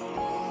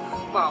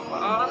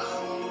 বাবা,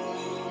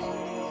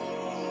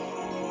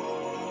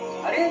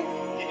 আরে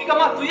দীপিকা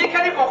মা, তুই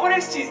এখানে কখন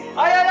এসেছিস?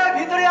 আয় আয় আয়,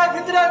 ভিতরে আয়,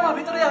 ভিতরে আয় মা,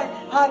 ভিতরে আয়।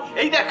 হ্যাঁ,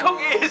 এই দেখো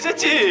কে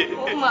এসেছে।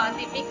 ও মা,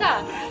 দীপিকা।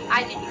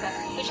 আয় দীপিকা,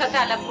 তোর সাথে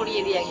আলাপ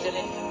করিয়ে দিই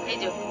একজনের। এই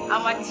যে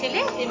আমার ছেলে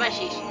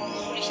দেবাশিস,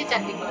 পুলিশে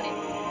চাকরি করে।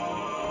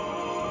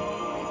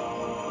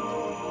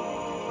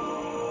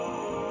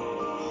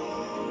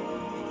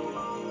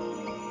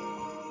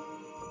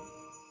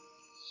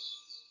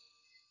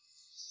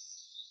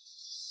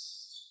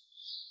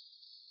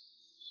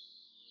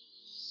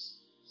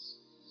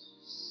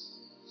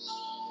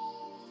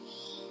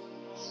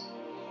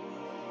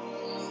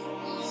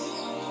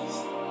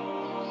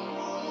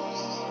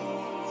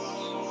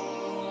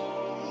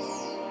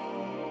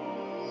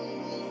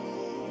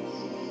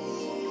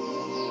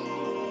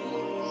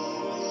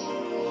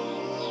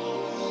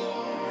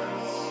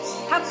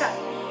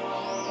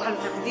 ভালো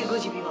থাকো,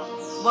 দীর্ঘজীবী হও।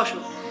 বসো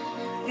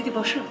দিদি,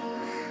 বসো।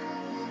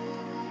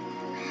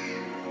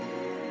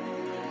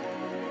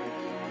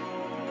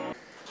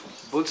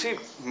 বলছি,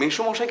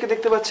 মেশো মশাইকে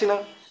দেখতে পাচ্ছি না।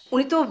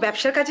 উনি তো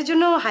ব্যবসার কাজের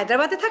জন্য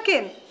হায়দ্রাবাদে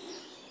থাকেন,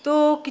 তো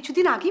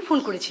কিছুদিন আগেই ফোন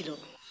করেছিল,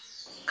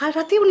 কাল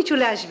রাতেই উনি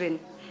চলে আসবেন।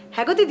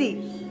 হ্যাঁ গো দিদি,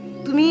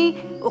 তুমি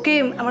ওকে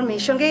আমার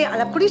মেয়ের সঙ্গে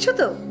আলাপ করিয়েছো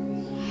তো?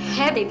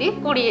 হ্যাঁ দিদি,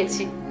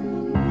 করিয়েছি।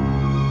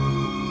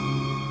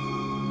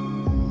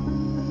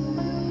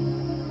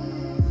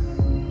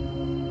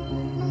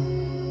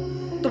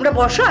 তোমরা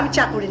বসো, আমি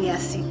চা করে নিয়ে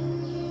আসছি।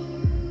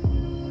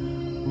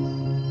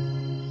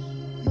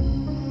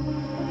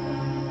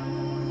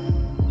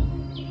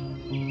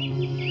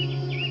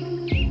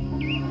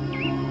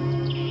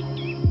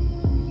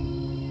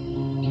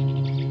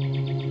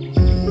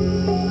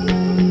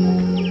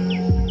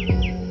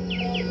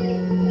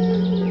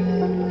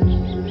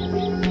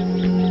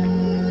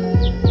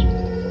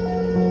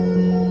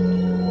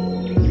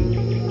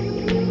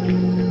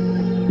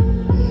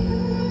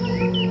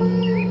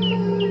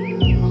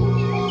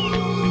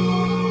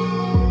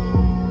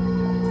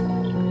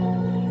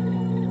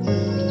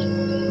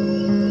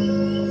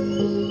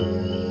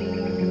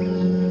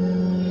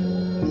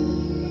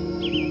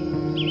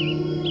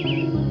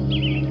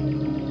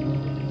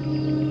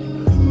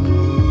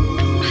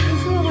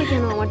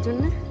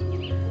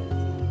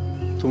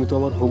 তুমি তো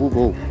আমার হবু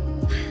বউ,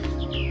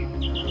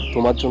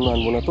 তোমার জন্য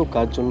আনবো না তো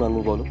কার জন্য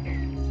আনবো বলো?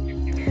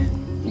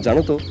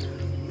 জানো তো,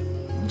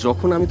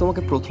 যখন আমি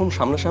তোমাকে প্রথম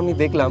সামনাসামনি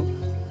দেখলাম,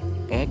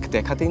 এক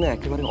দেখাতেই না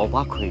একেবারে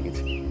অবাক হয়ে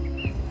গেছি।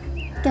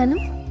 কেন?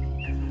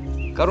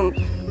 কারণ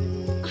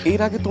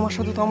এর আগে তোমার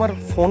সাথে তো আমার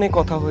ফোনে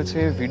কথা হয়েছে,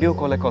 ভিডিও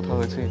কলে কথা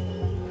হয়েছে,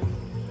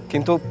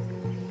 কিন্তু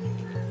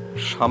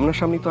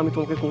সামনাসামনি তো আমি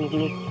তোমাকে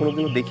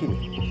কোনোদিনও দেখিনি।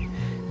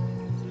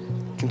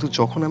 কিন্তু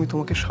যখন আমি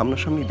তোমাকে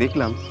সামনাসামনি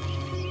দেখলাম,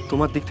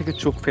 তোমার দিক থেকে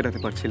চোখ ফেরাতে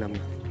পারছিলাম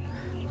না।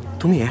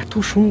 তুমি এত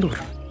সুন্দর।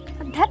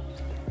 ধ্যাৎ,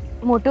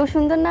 মোটেও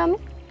সুন্দর না আমি,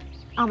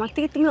 আমার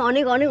থেকে তুমি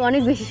অনেক অনেক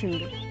অনেক বেশি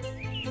সুন্দর।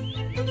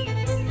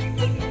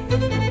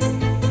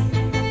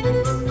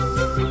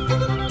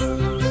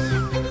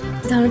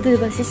 জানো তো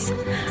দেবাশিস,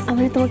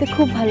 আমি তোমাকে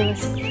খুব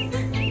ভালোবাসি।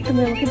 তুমি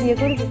আমাকে বিয়ে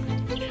করবে?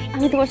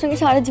 আমি তোমার সঙ্গে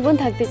সারা জীবন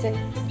থাকতে চাই।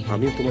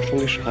 আমি তোমার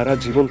সঙ্গে সারা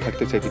জীবন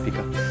থাকতে চাই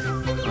দীপিকা।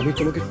 আমি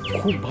তোমাকে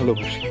খুব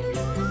ভালোবাসি।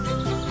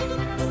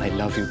 I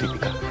love you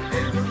Deepika.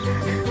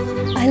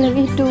 I love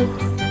you two.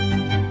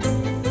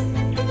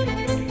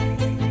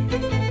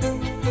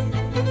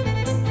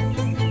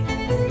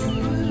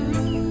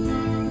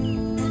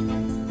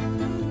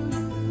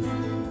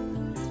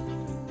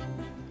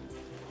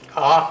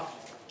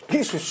 কি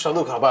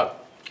সুস্বাদু খাবার,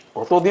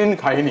 কতদিন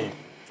খাইনি,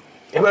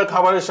 এবার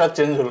খাবারের স্বাদ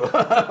চেঞ্জ হলো।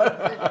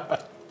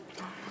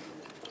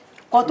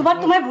 কতবার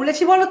তোমায়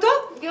বলেছি বলো তো?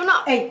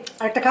 এই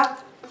আরেকটা খা,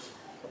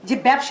 যে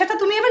ব্যবসাটা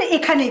তুমি এবার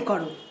এখানেই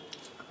করো।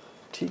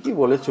 ঠিকই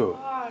বলেছো,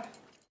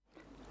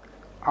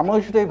 আমিও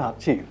সেটাই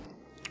ভাবছি।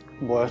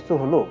 বয়স তো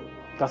হলো,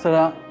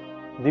 তাছাড়া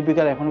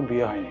দীপিকার এখনো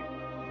বিয়ে হয়নি।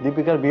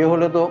 দীপিকার বিয়ে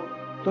হলে তো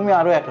তুমি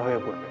আরো একা হয়ে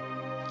পড়বে।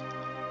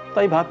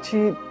 তাই ভাবছি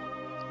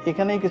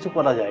এখানেই কিছু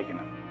করা যায়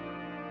কিনা।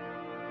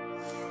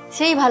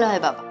 সেই ভালো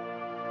হয় বাবা,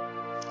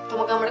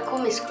 তোমাকে আমরা খুব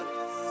মিস করি।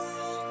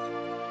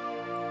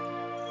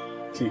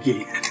 ঠিকই।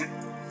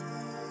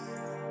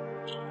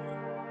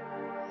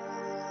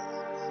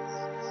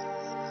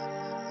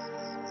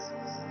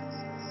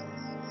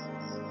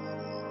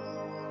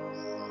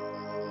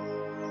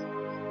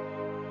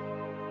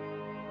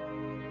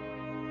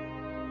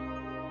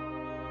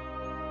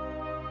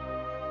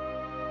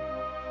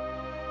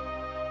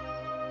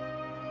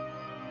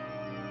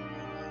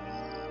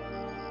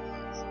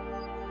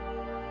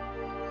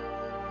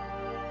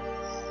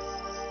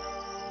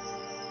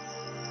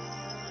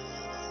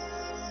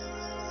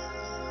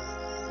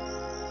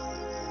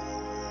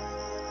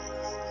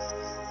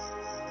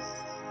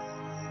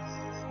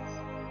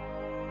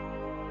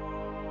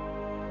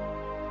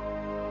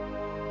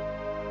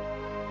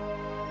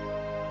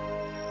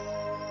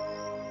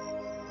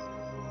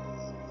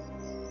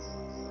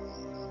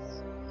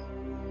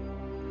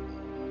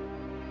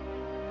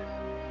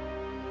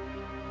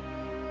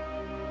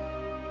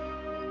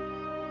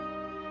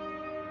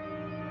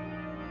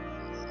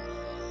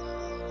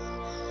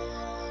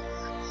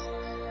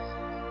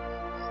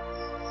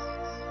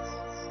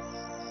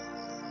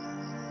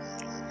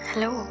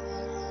 হ্যালো,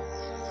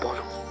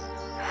 বলো।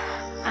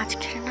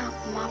 আজকে না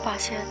মা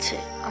পাশে আছে,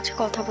 আজকে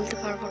কথা বলতে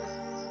পারবো না।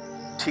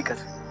 ঠিক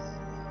আছে,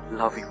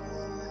 লাভ ইউ।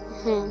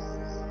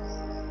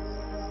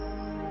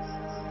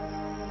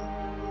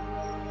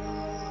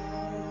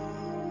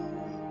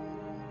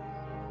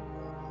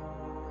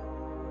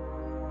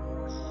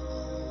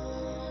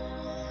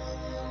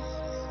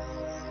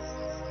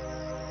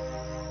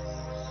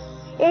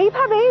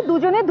 এইভাবেই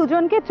দুজনে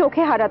দুজনকে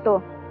চোখে হারাতো।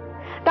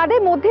 তাদের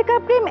মধ্যেকার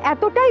প্রেম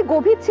এতটাই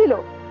গভীর ছিল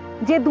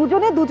যে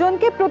দুজনে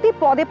দুজনকে প্রতি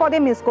পদে পদে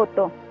মিস করত।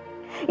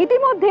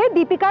 ইতিমধ্যে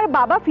দীপিকার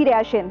বাবা ফিরে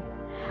আসেন।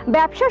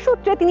 ব্যবসা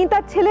সূত্রে তিনি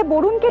তার ছেলে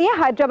বরুণকে নিয়ে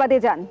হায়দ্রাবাদে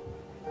যান।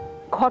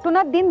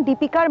 ঘটনার দিন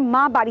দীপিকার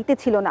মা বাড়িতে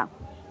ছিল না,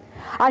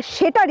 আর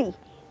সেটারই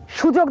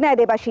সুযোগ নেয়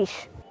দেবাশিস।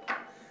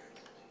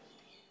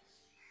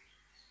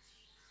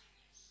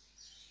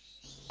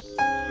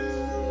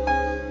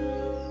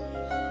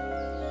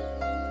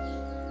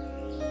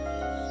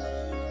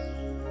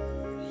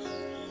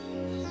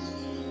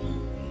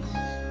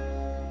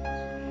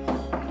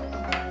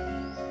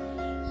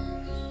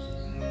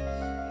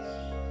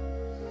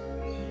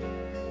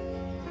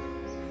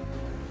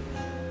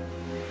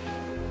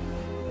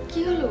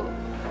 কি হলো?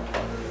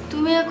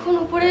 তুমি এখন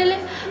উপরে এলে?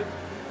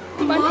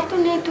 মা তো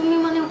নেই, তুমি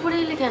মানে উপরে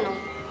এলে কেন?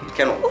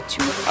 কেন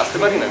আসতে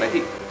পারি না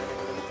নাকি?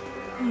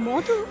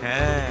 মধু?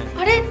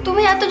 আরে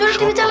তুমি এত জোরে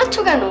টিভি চালাচ্ছ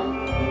কেন?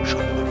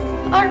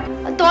 আর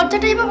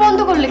দরজাটাই বা বন্ধ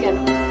করলে কেন?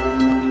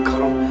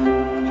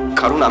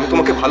 কারণ আমি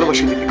তোমাকে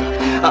ভালোবাসি দীপিকা,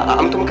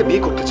 আমি তোমাকে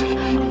বিয়ে করতে চাই।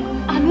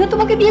 আমিও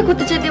তোমাকে বিয়ে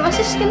করতে চাই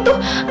দেবাশিস, কিন্তু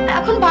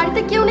এখন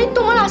বাড়িতে কেউ নেই,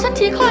 তোমার আসা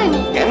ঠিক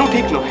হয়নি। কেন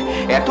ঠিক নয়?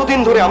 এতদিন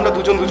ধরে আমরা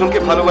দুজন দুজনকে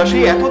ভালোবাসি,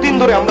 এতদিন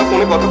ধরে আমরা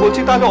ফোনে কথা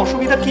বলছি, তাহলে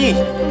অসুবিধা কি?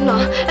 না,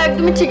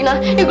 একদমই ঠিক না,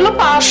 এগুলো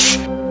পাপ।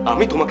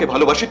 আমি তোমাকে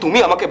ভালোবাসি, তুমি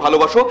আমাকে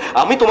ভালোবাসো,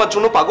 আমি তোমার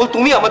জন্য পাগল,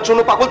 তুমি আমার জন্য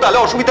পাগল, তাহলে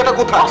অসুবিধাটা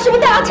কোথায়?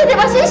 অসুবিধা আছে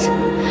দেবাশিস,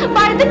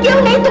 বাড়িতে কেউ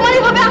নেই, তোমার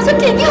এভাবে আসা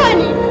ঠিকই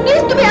হয়নি।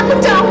 প্লিজ তুমি এখন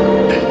যাও।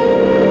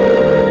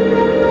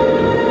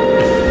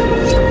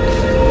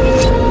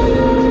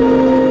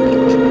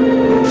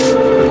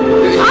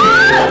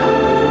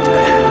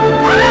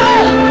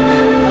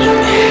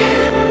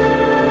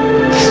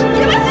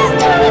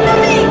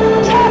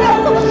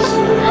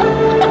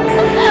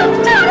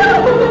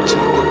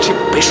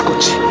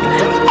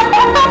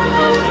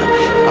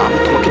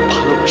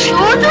 ভালোবাসি।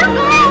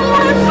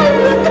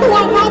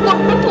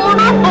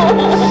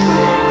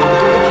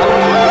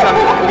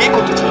 বিয়ে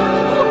করতে চাই।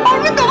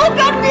 আমি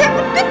তোমাকে আর বিয়ে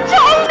করতে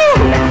চাই না।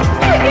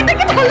 এটা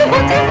কি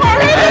ভালোবাসা?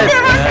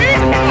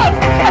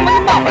 আমার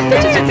বাবার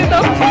কাছে যেতে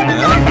দাও,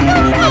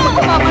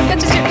 আমার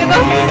কাছে যেতে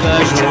দাও।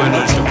 সময়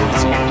নষ্ট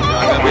করছি,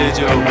 টাকা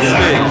পেয়েছে,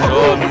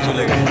 সব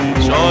চলে গেছে,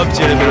 সব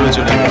ছেড়ে বেরোবে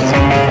চলে গেছে,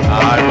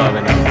 আর পাবে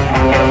না।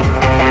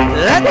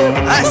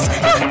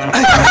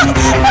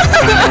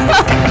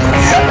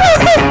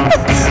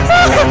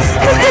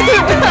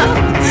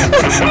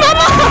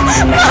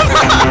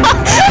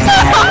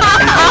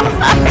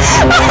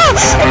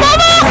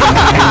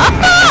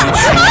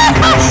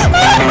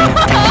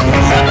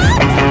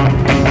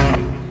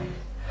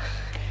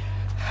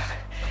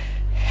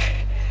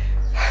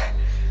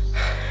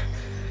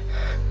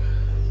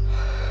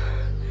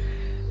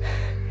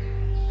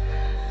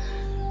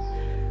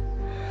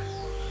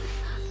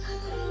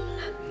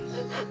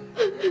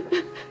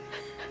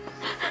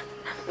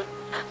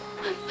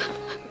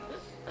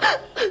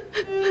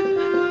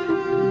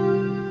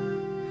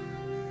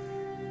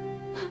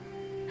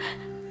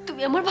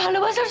 তুমি আমার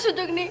ভালোবাসার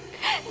সুযোগ নেই,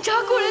 যা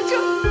করেছো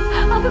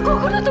আমি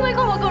কখনো তোমায়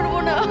ক্ষমা করবো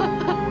না।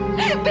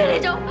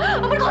 বেরিয়ে যাও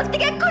আমার ঘর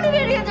থেকে, এক্ষুনি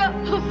বেরিয়ে যাও।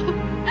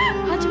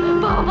 আজ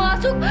বাবা মা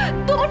আসুক,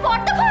 তোমার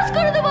পর্দা ফাঁস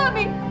করে দেবো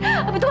আমি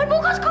তোমার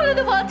মুখোশ খুলে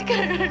দেবো আজকে।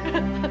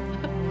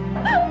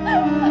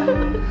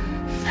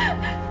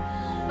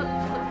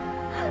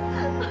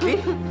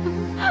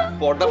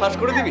 পর্দা ফাঁস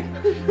করে দিবি?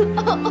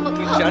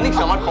 তুই জানিস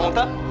আমার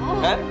ক্ষমতা?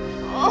 হ্যাঁ,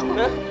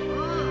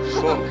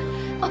 শোন,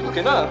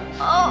 তোকে না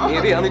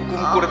মেরে আমি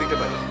গুম করে দিতে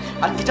পারি।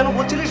 আর কি যেন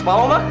বলছিলিস,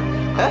 বাবা মা?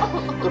 হ্যাঁ,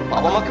 তোর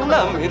বাবা মাকেও না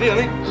মেরে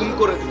আমি গুম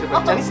করে দিতে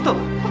পারি, জানিস তো?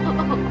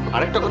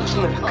 আরেকটা কথা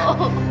শুনে রাখ,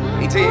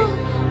 এই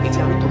যে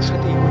আমি তোর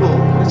সাথে এগুলো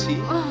করেছি,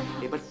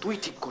 এবার তুই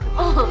ঠিক করে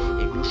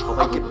এগুলো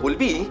সবাইকে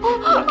বলবি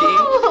নাকি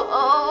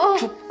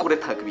চুপ করে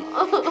থাকবি?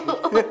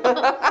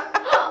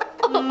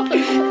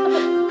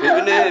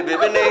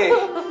 ভেবে নে।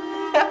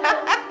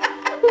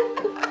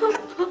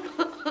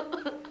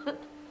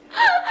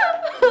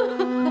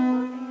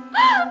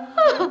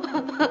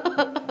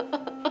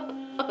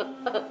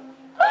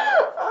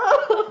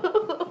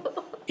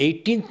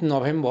 18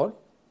 নভেম্বর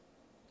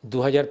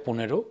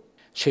 2015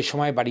 সে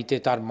সময় বাড়িতে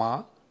তার মা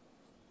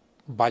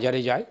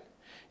বাজারে যায়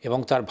এবং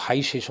তার ভাই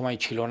সে সময়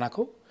ছিল না।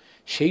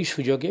 সেই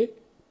সুযোগে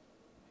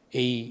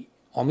এই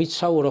অমিত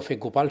সাউ ওরফে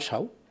গোপাল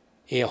সাউ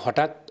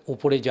হঠাৎ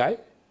উপরে যায়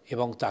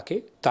এবং তাকে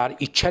তার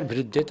ইচ্ছার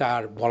বিরুদ্ধে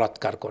তার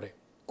বলাৎকার করে।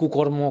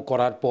 কুকর্ম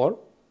করার পর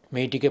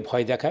মেয়েটিকে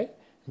ভয় দেখায়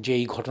যে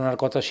এই ঘটনার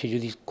কথা সে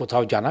যদি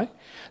কোথাও জানায়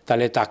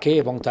তাহলে তাকে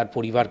এবং তার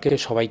পরিবারকে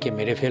সবাইকে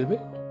মেরে ফেলবে।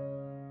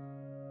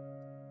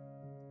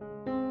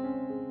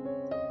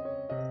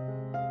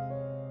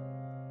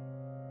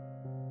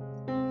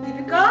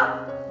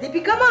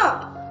 দীপিকা মা,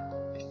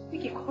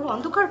 কি ঘর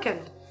অন্ধকার কেন?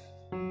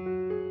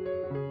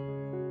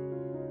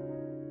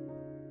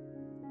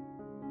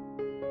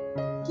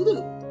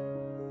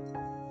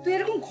 তুই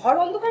এরকম ঘর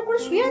অন্ধকার করে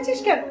শুয়ে আছিস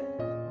কেন?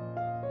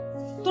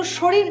 তোর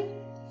শরীর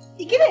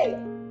কি রে?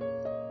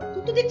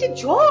 তুই তো দেখছি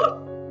জ্বর।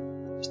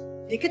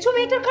 দেখেছো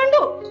মেয়েটার কাণ্ড?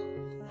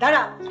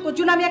 দাঁড়া, তোর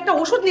জন্য আমি একটা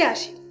ওষুধ নিয়ে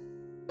আসি।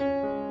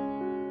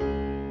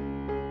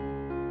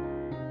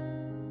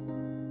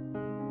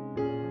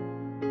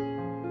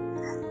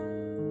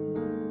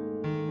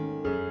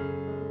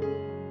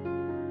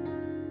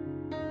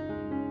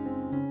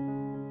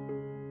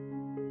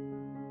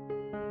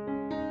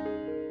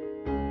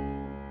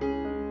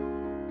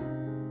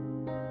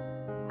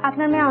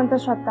 আপনার মেয়ে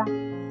অন্তঃসত্ত্বা।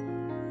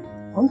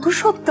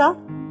 অন্তঃসত্ত্বা?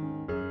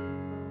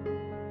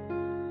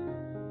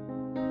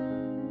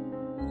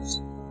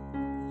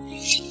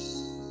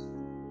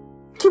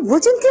 কি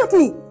বলছেন কি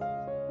আপনি?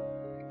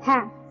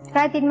 হ্যাঁ,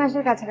 প্রায় 3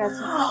 মাসের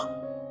কাছাকাছি।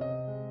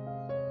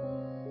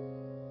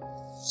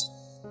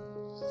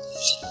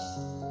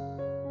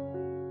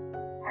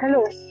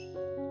 হ্যালো।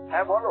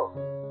 হ্যাঁ বলো।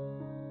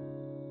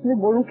 তুমি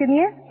বরুণকে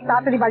নিয়ে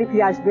তাড়াতাড়ি বাড়ি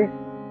ফিরে আসবে।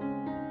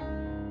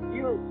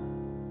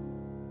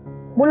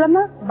 বললাম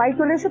না বাড়ি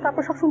চলে এসো,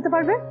 তারপর সব শুনতে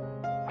পারবে।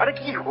 আরে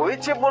কি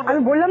হয়েছে বলবে?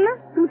 আমি বললাম না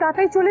তুমি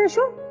তাড়াতাড়ি চলে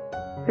এসো।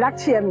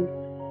 রাখছি আমি।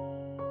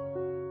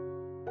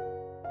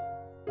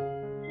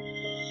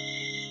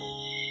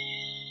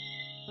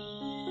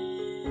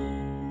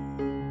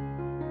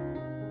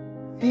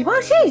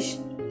 দেবাশিস,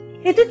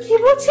 এটা কি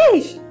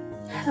বলছিস?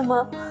 হ্যাঁ মা,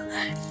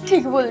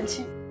 ঠিক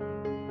বলছি।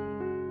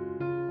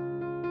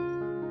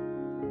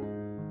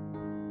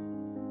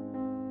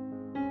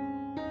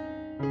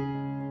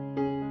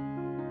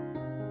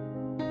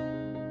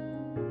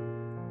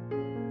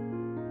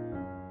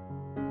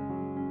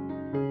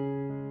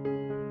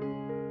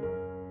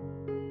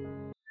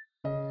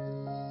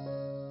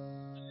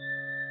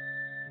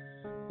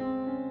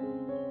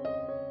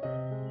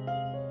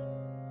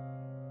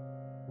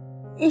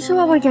 এসব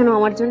আবার কেন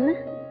আমার জন্য?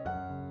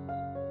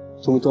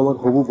 তুমি তো আমার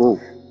হবু বউ,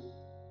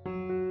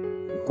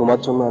 তোমার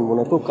জন্য আনবো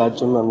না তো কার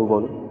জন্য আমি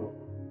বলো?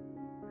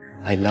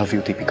 I love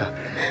you Deepika.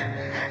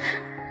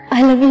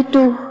 I love you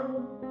two.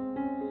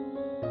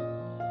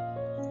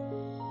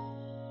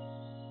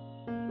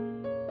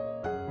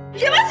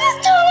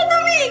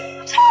 তুমি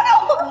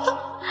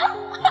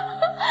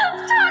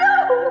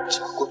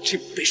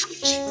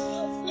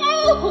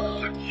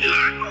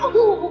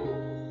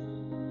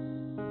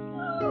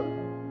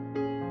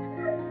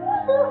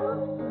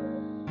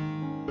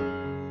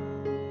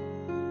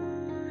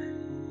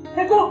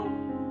দেখো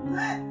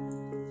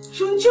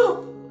শুনছো,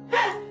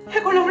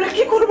 এখন আমরা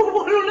কি করবো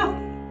বলো না?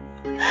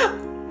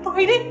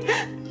 বাইরে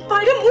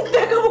বাইরে মুখ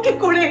দেখাবো কি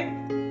করে?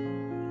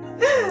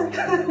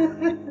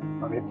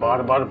 আমি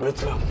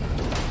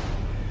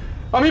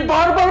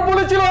বারবার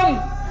বলেছিলাম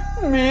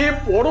মেয়ে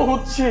বড়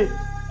হচ্ছে,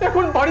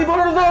 এখন বাড়ি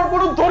ভাড়া দেওয়ার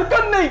কোনো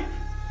দরকার নেই।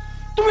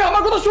 তুমি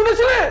আমার কথা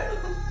শুনেছিলে?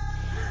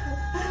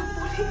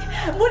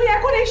 বলি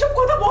এখন এইসব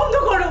কথা বন্ধ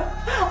করো,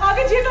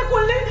 আগে যেটা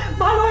করলে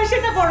ভালো হয়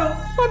সেটা করো।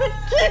 আমি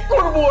কি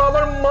করব,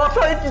 আমার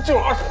মাথায় কিছু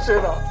আসছে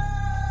না।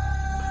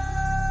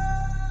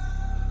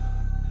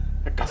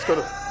 এক কাজ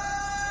করো,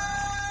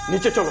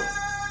 নিচে চলো,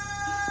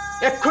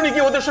 এক্ষুনি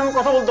গিয়ে ওদের সঙ্গে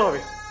কথা বলতে হবে।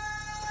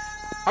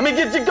 আমি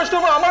গিয়ে জিজ্ঞেস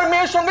করবো আমার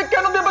মেয়ের সঙ্গে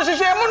কেন দেবাশিস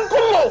এমন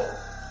করলো।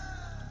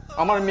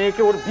 আমার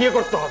মেয়েকে ওর বিয়ে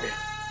করতে হবে।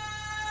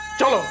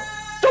 চলো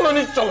চলো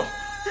নিচে চলো।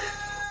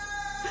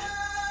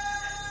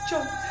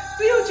 চল,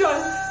 তুইও চল।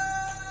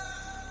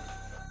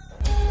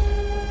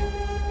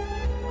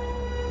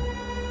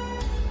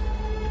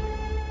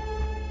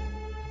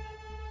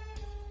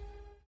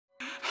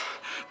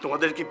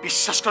 তোমাদেরকে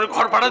বিশ্বাস করে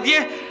ঘর ভাড়া দিয়ে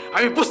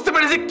আমি বুঝতে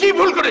পেরেছি কি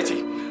ভুল করেছি।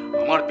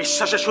 আমার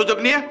বিশ্বাসের সুযোগ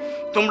নিয়ে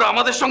তোমরা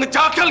আমাদের সঙ্গে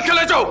যা খেল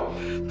খেলে যাও,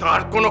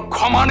 তার কোনো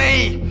ক্ষমা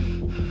নেই।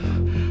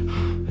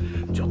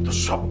 যত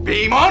সব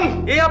বেঈমান।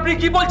 এই আপনি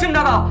কি বলছেন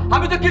দাদা?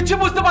 আমি তো কিচ্ছু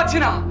বুঝতে পারছি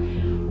না।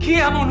 কি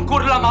এমন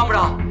করলাম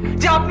আমরা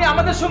যে আপনি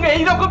আমাদের সঙ্গে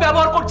এইরকম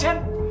ব্যবহার করছেন?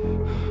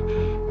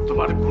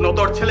 তোমার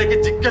গুণধর ছেলেকে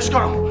জিজ্ঞেস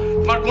করো,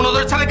 তোমার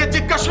গুণধর ছেলেকে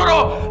জিজ্ঞেস করো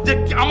যে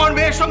আমার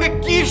মেয়ের সঙ্গে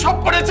কি সব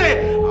করেছে।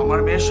 আমার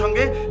মেয়ের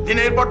সঙ্গে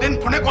দিনের পর দিন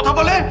ফোনে কথা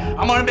বলে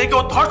আমার মেয়েকে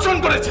ও ধর্ষণ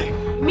করেছে।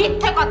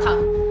 মিথ্যে কথা।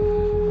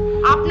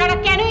 আপনারা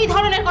কেন এই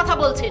ধরনের কথা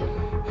বলছেন?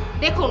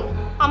 দেখুন,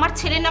 আমার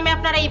ছেলের নামে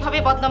আপনারা এইভাবে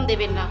বদনাম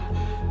দেবেন না।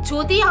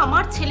 যদি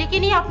আমার ছেলেকে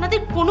নিয়ে আপনাদের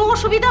কোনো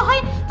অসুবিধা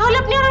হয় তাহলে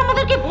আপনি আর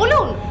আমাদেরকে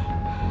বলুন,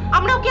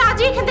 আমরা ওকে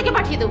আজই এখান থেকে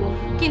পাঠিয়ে দেবো।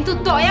 কিন্তু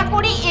দয়া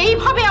করে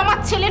এইভাবে আমার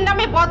ছেলের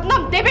নামে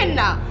বদনাম দেবেন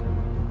না।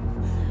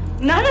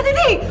 না না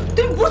দিদি,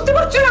 তুমি বুঝতে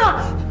পারছো না,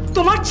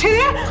 তোমার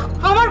ছেলে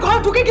আমার ঘর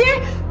ঢুকে গিয়ে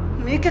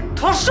মেয়েকে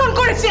ধর্ষণ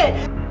করেছে।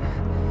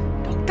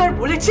 ডাক্তার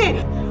বলেছে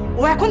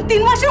ও এখন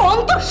 3 মাসের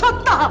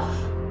অন্তঃসত্ত্বা।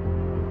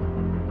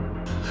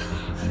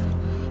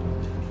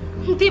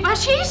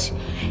 দেবাশিস,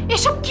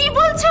 এসব কি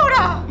বলছে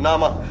ওরা? না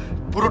মা,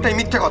 পুরোটাই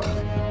মিথ্যে কথা।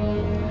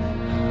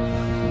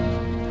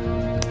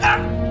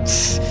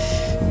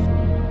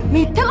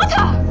 মিথ্যে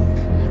কথা?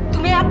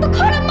 তুমি এত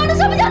খারাপ মানুষ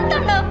আমি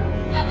জানতাম না।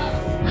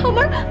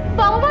 আমার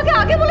বাবা মাকে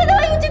আগে বলে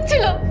দেওয়াই উচিত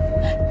ছিল।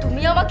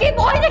 তুমি আমাকে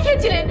ভয়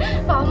দেখিয়েছিলে,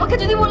 বাবা মাকে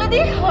যদি বলে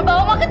দিই আমার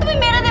বাবা মাকে তুমি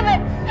মেরে দেবে,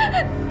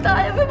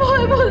 তাই আমি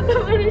ভয় বলতে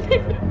পারিনি।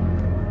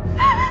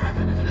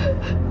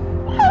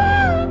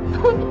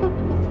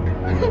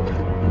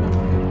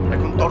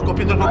 এখন তর্ক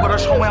বিতর্ক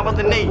করার সময়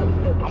আমাদের নেই,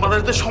 আমাদের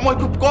তো সময়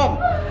খুব কম।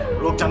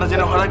 লোক জানা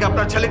জেনে হওয়ার আগে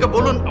আপনার ছেলেকে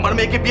বলুন আমার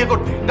মেয়েকে বিয়ে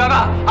করতে। দাদা,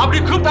 আপনি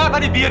খুব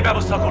তাড়াতাড়ি বিয়ের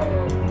ব্যবস্থা করুন।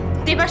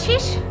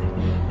 দেবাশিস,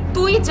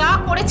 তুই যা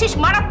করেছিস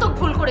মারাত্মক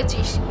ভুল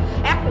করেছিস।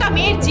 একটা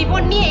মেয়ের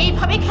জীবন নিয়ে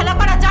এইভাবে খেলা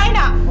করা যায়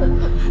না।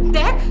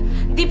 দেখ,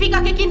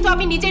 দীপিকাকে কিন্তু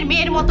আমি নিজের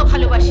মেয়ের মতো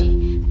ভালোবাসি,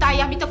 তাই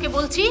আমি তোকে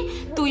বলছি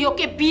তুই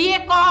ওকে বিয়ে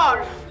কর।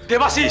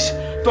 দেবাশিস,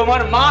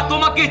 তোমার মা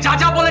তোমাকে যা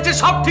যা বলেছে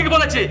সব ঠিক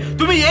বলেছে।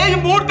 তুমি এই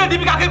মুহূর্তে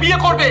দীপিকাকে বিয়ে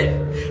করবে।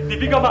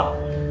 দীপিকা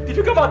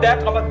মা, দেখ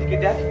আমার দিকে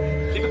দেখ।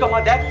 দীপিকা মা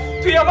দেখ,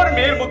 তুই আমার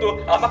মেয়ের মতো,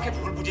 আমাকে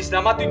ভুল বুঝিস না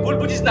মা, তুই ভুল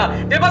বুঝিস না।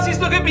 দেবাশিস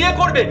তোকে বিয়ে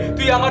করবে,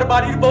 তুই আমার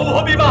বাড়ির বউ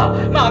হবি মা।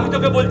 মা আমি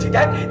তোকে বলছি,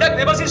 দেখ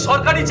দেবাশিস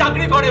সরকারি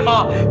চাকরি করে মা,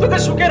 তোকে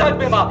সুখে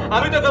রাখবে মা।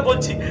 আমি তোকে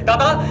বলছি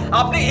দাদা,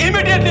 আপনি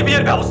ইমিডিয়েটলি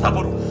বিয়ের ব্যবস্থা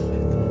করুন।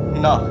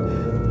 না,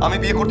 আমি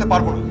বিয়ে করতে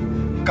পারবো না,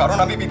 কারণ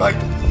আমি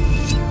বিবাহিত।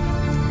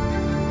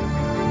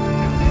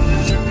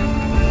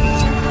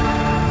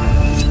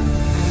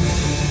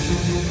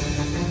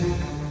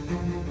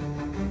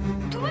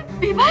 তুমি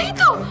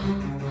বিবাহিত?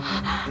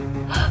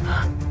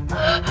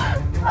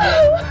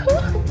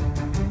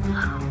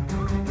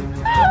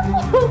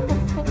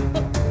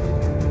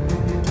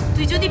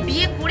 তুই যদি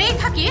বিয়ে করেই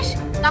থাকিস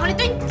তাহলে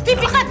তুই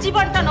দীপিকার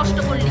জীবনটা নষ্ট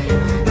করলি।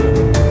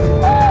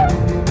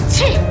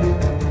 ছি,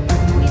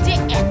 তুই যে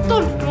এত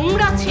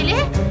নোংরা ছেলে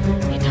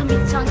এটা আমি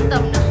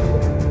জানতাম না।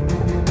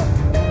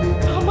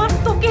 আমার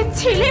তোকে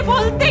ছেলে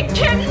বলতে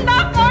ঘেন্না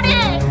করে।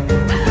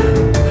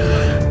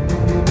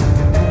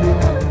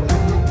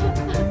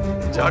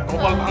 যা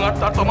কপাল ভাঙার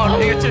তা তোমার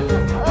ভেঙেছে।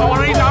 আমার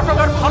এই নাটক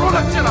আর ভালো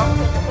লাগছে না।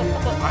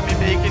 আমি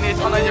মেয়েকে নিয়ে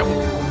থানায় যাবো,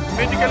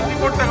 মেডিকেল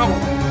রিপোর্ট দেখাবো।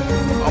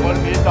 আমার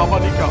মেয়ে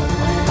নাবালিকা,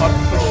 আর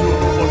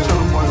 16 বছর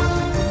বয়স।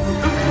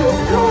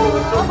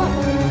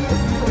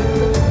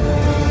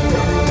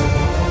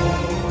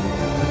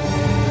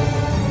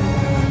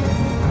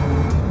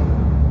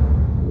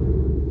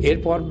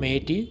 এরপর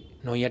মেয়েটি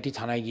নৈহাটি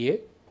থানায় গিয়ে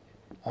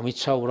অমিত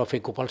শাহ ওরফে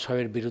গোপাল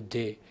সাহেবের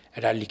বিরুদ্ধে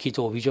একটা লিখিত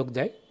অভিযোগ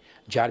দেয়,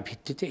 যার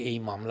ভিত্তিতে এই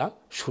মামলা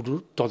শুরুর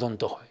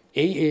তদন্ত হয়।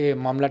 এই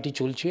মামলাটি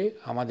চলছে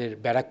আমাদের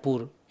Barrackpore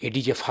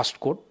ADJ first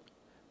court,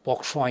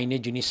 POCSO আইনে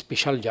যিনি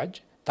স্পেশাল জাজ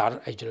তার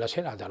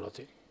এজলাসের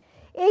আদালতে।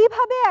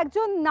 এইভাবে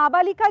একজন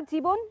নাবালিকার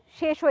জীবন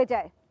শেষ হয়ে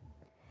যায়।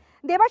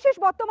 দেবাশিস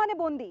বর্তমানে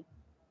বন্দী,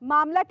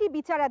 মামলাটি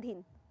বিচারাধীন।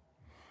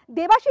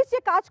 দেবাশিস যে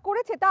কাজ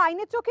করেছে তা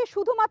আইনের চোখে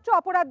শুধুমাত্র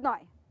অপরাধ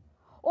নয়,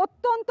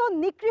 অত্যন্ত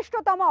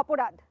নিকৃষ্টতম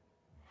অপরাধ।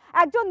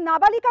 একজন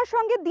নাবালিকার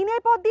সঙ্গে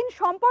দিনের পর দিন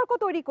সম্পর্ক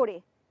তৈরি করে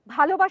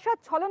ভালোবাসার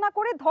ছলনা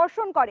করে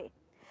ধর্ষণ করে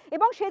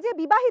এবং সে যে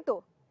বিবাহিত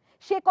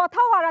সে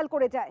কথাও আড়াল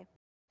করে যায়।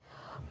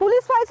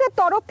 পুলিশ ফাইলসের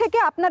তরফ থেকে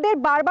আপনাদের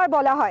বারবার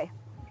বলা হয়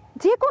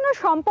যে কোনো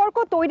সম্পর্ক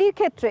তৈরির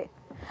ক্ষেত্রে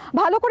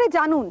ভালো করে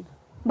জানুন,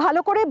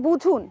 ভালো করে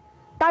বুঝুন,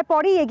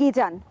 তারপরেই এগিয়ে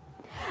যান।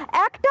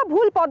 একটা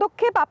ভুল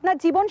পদক্ষেপ আপনার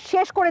জীবন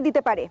শেষ করে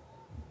দিতে পারে,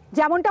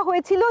 যেমনটা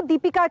হয়েছিল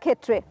দীপিকার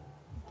ক্ষেত্রে।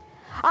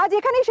 আজ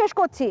এখানেই শেষ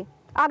করছি।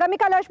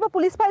 আগামীকাল আসবো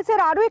পুলিশ ফাইলসের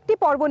আরও একটি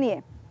পর্ব নিয়ে।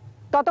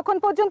 ততক্ষণ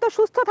পর্যন্ত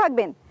সুস্থ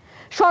থাকবেন,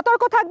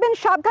 সতর্ক থাকবেন,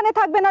 সাবধানে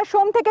থাকবেন, আর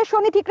সোম থেকে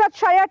শনি ঠিক রাত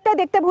 8:30টায়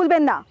দেখতে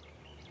ভুলবেন না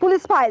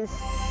পুলিশ ফাইলস।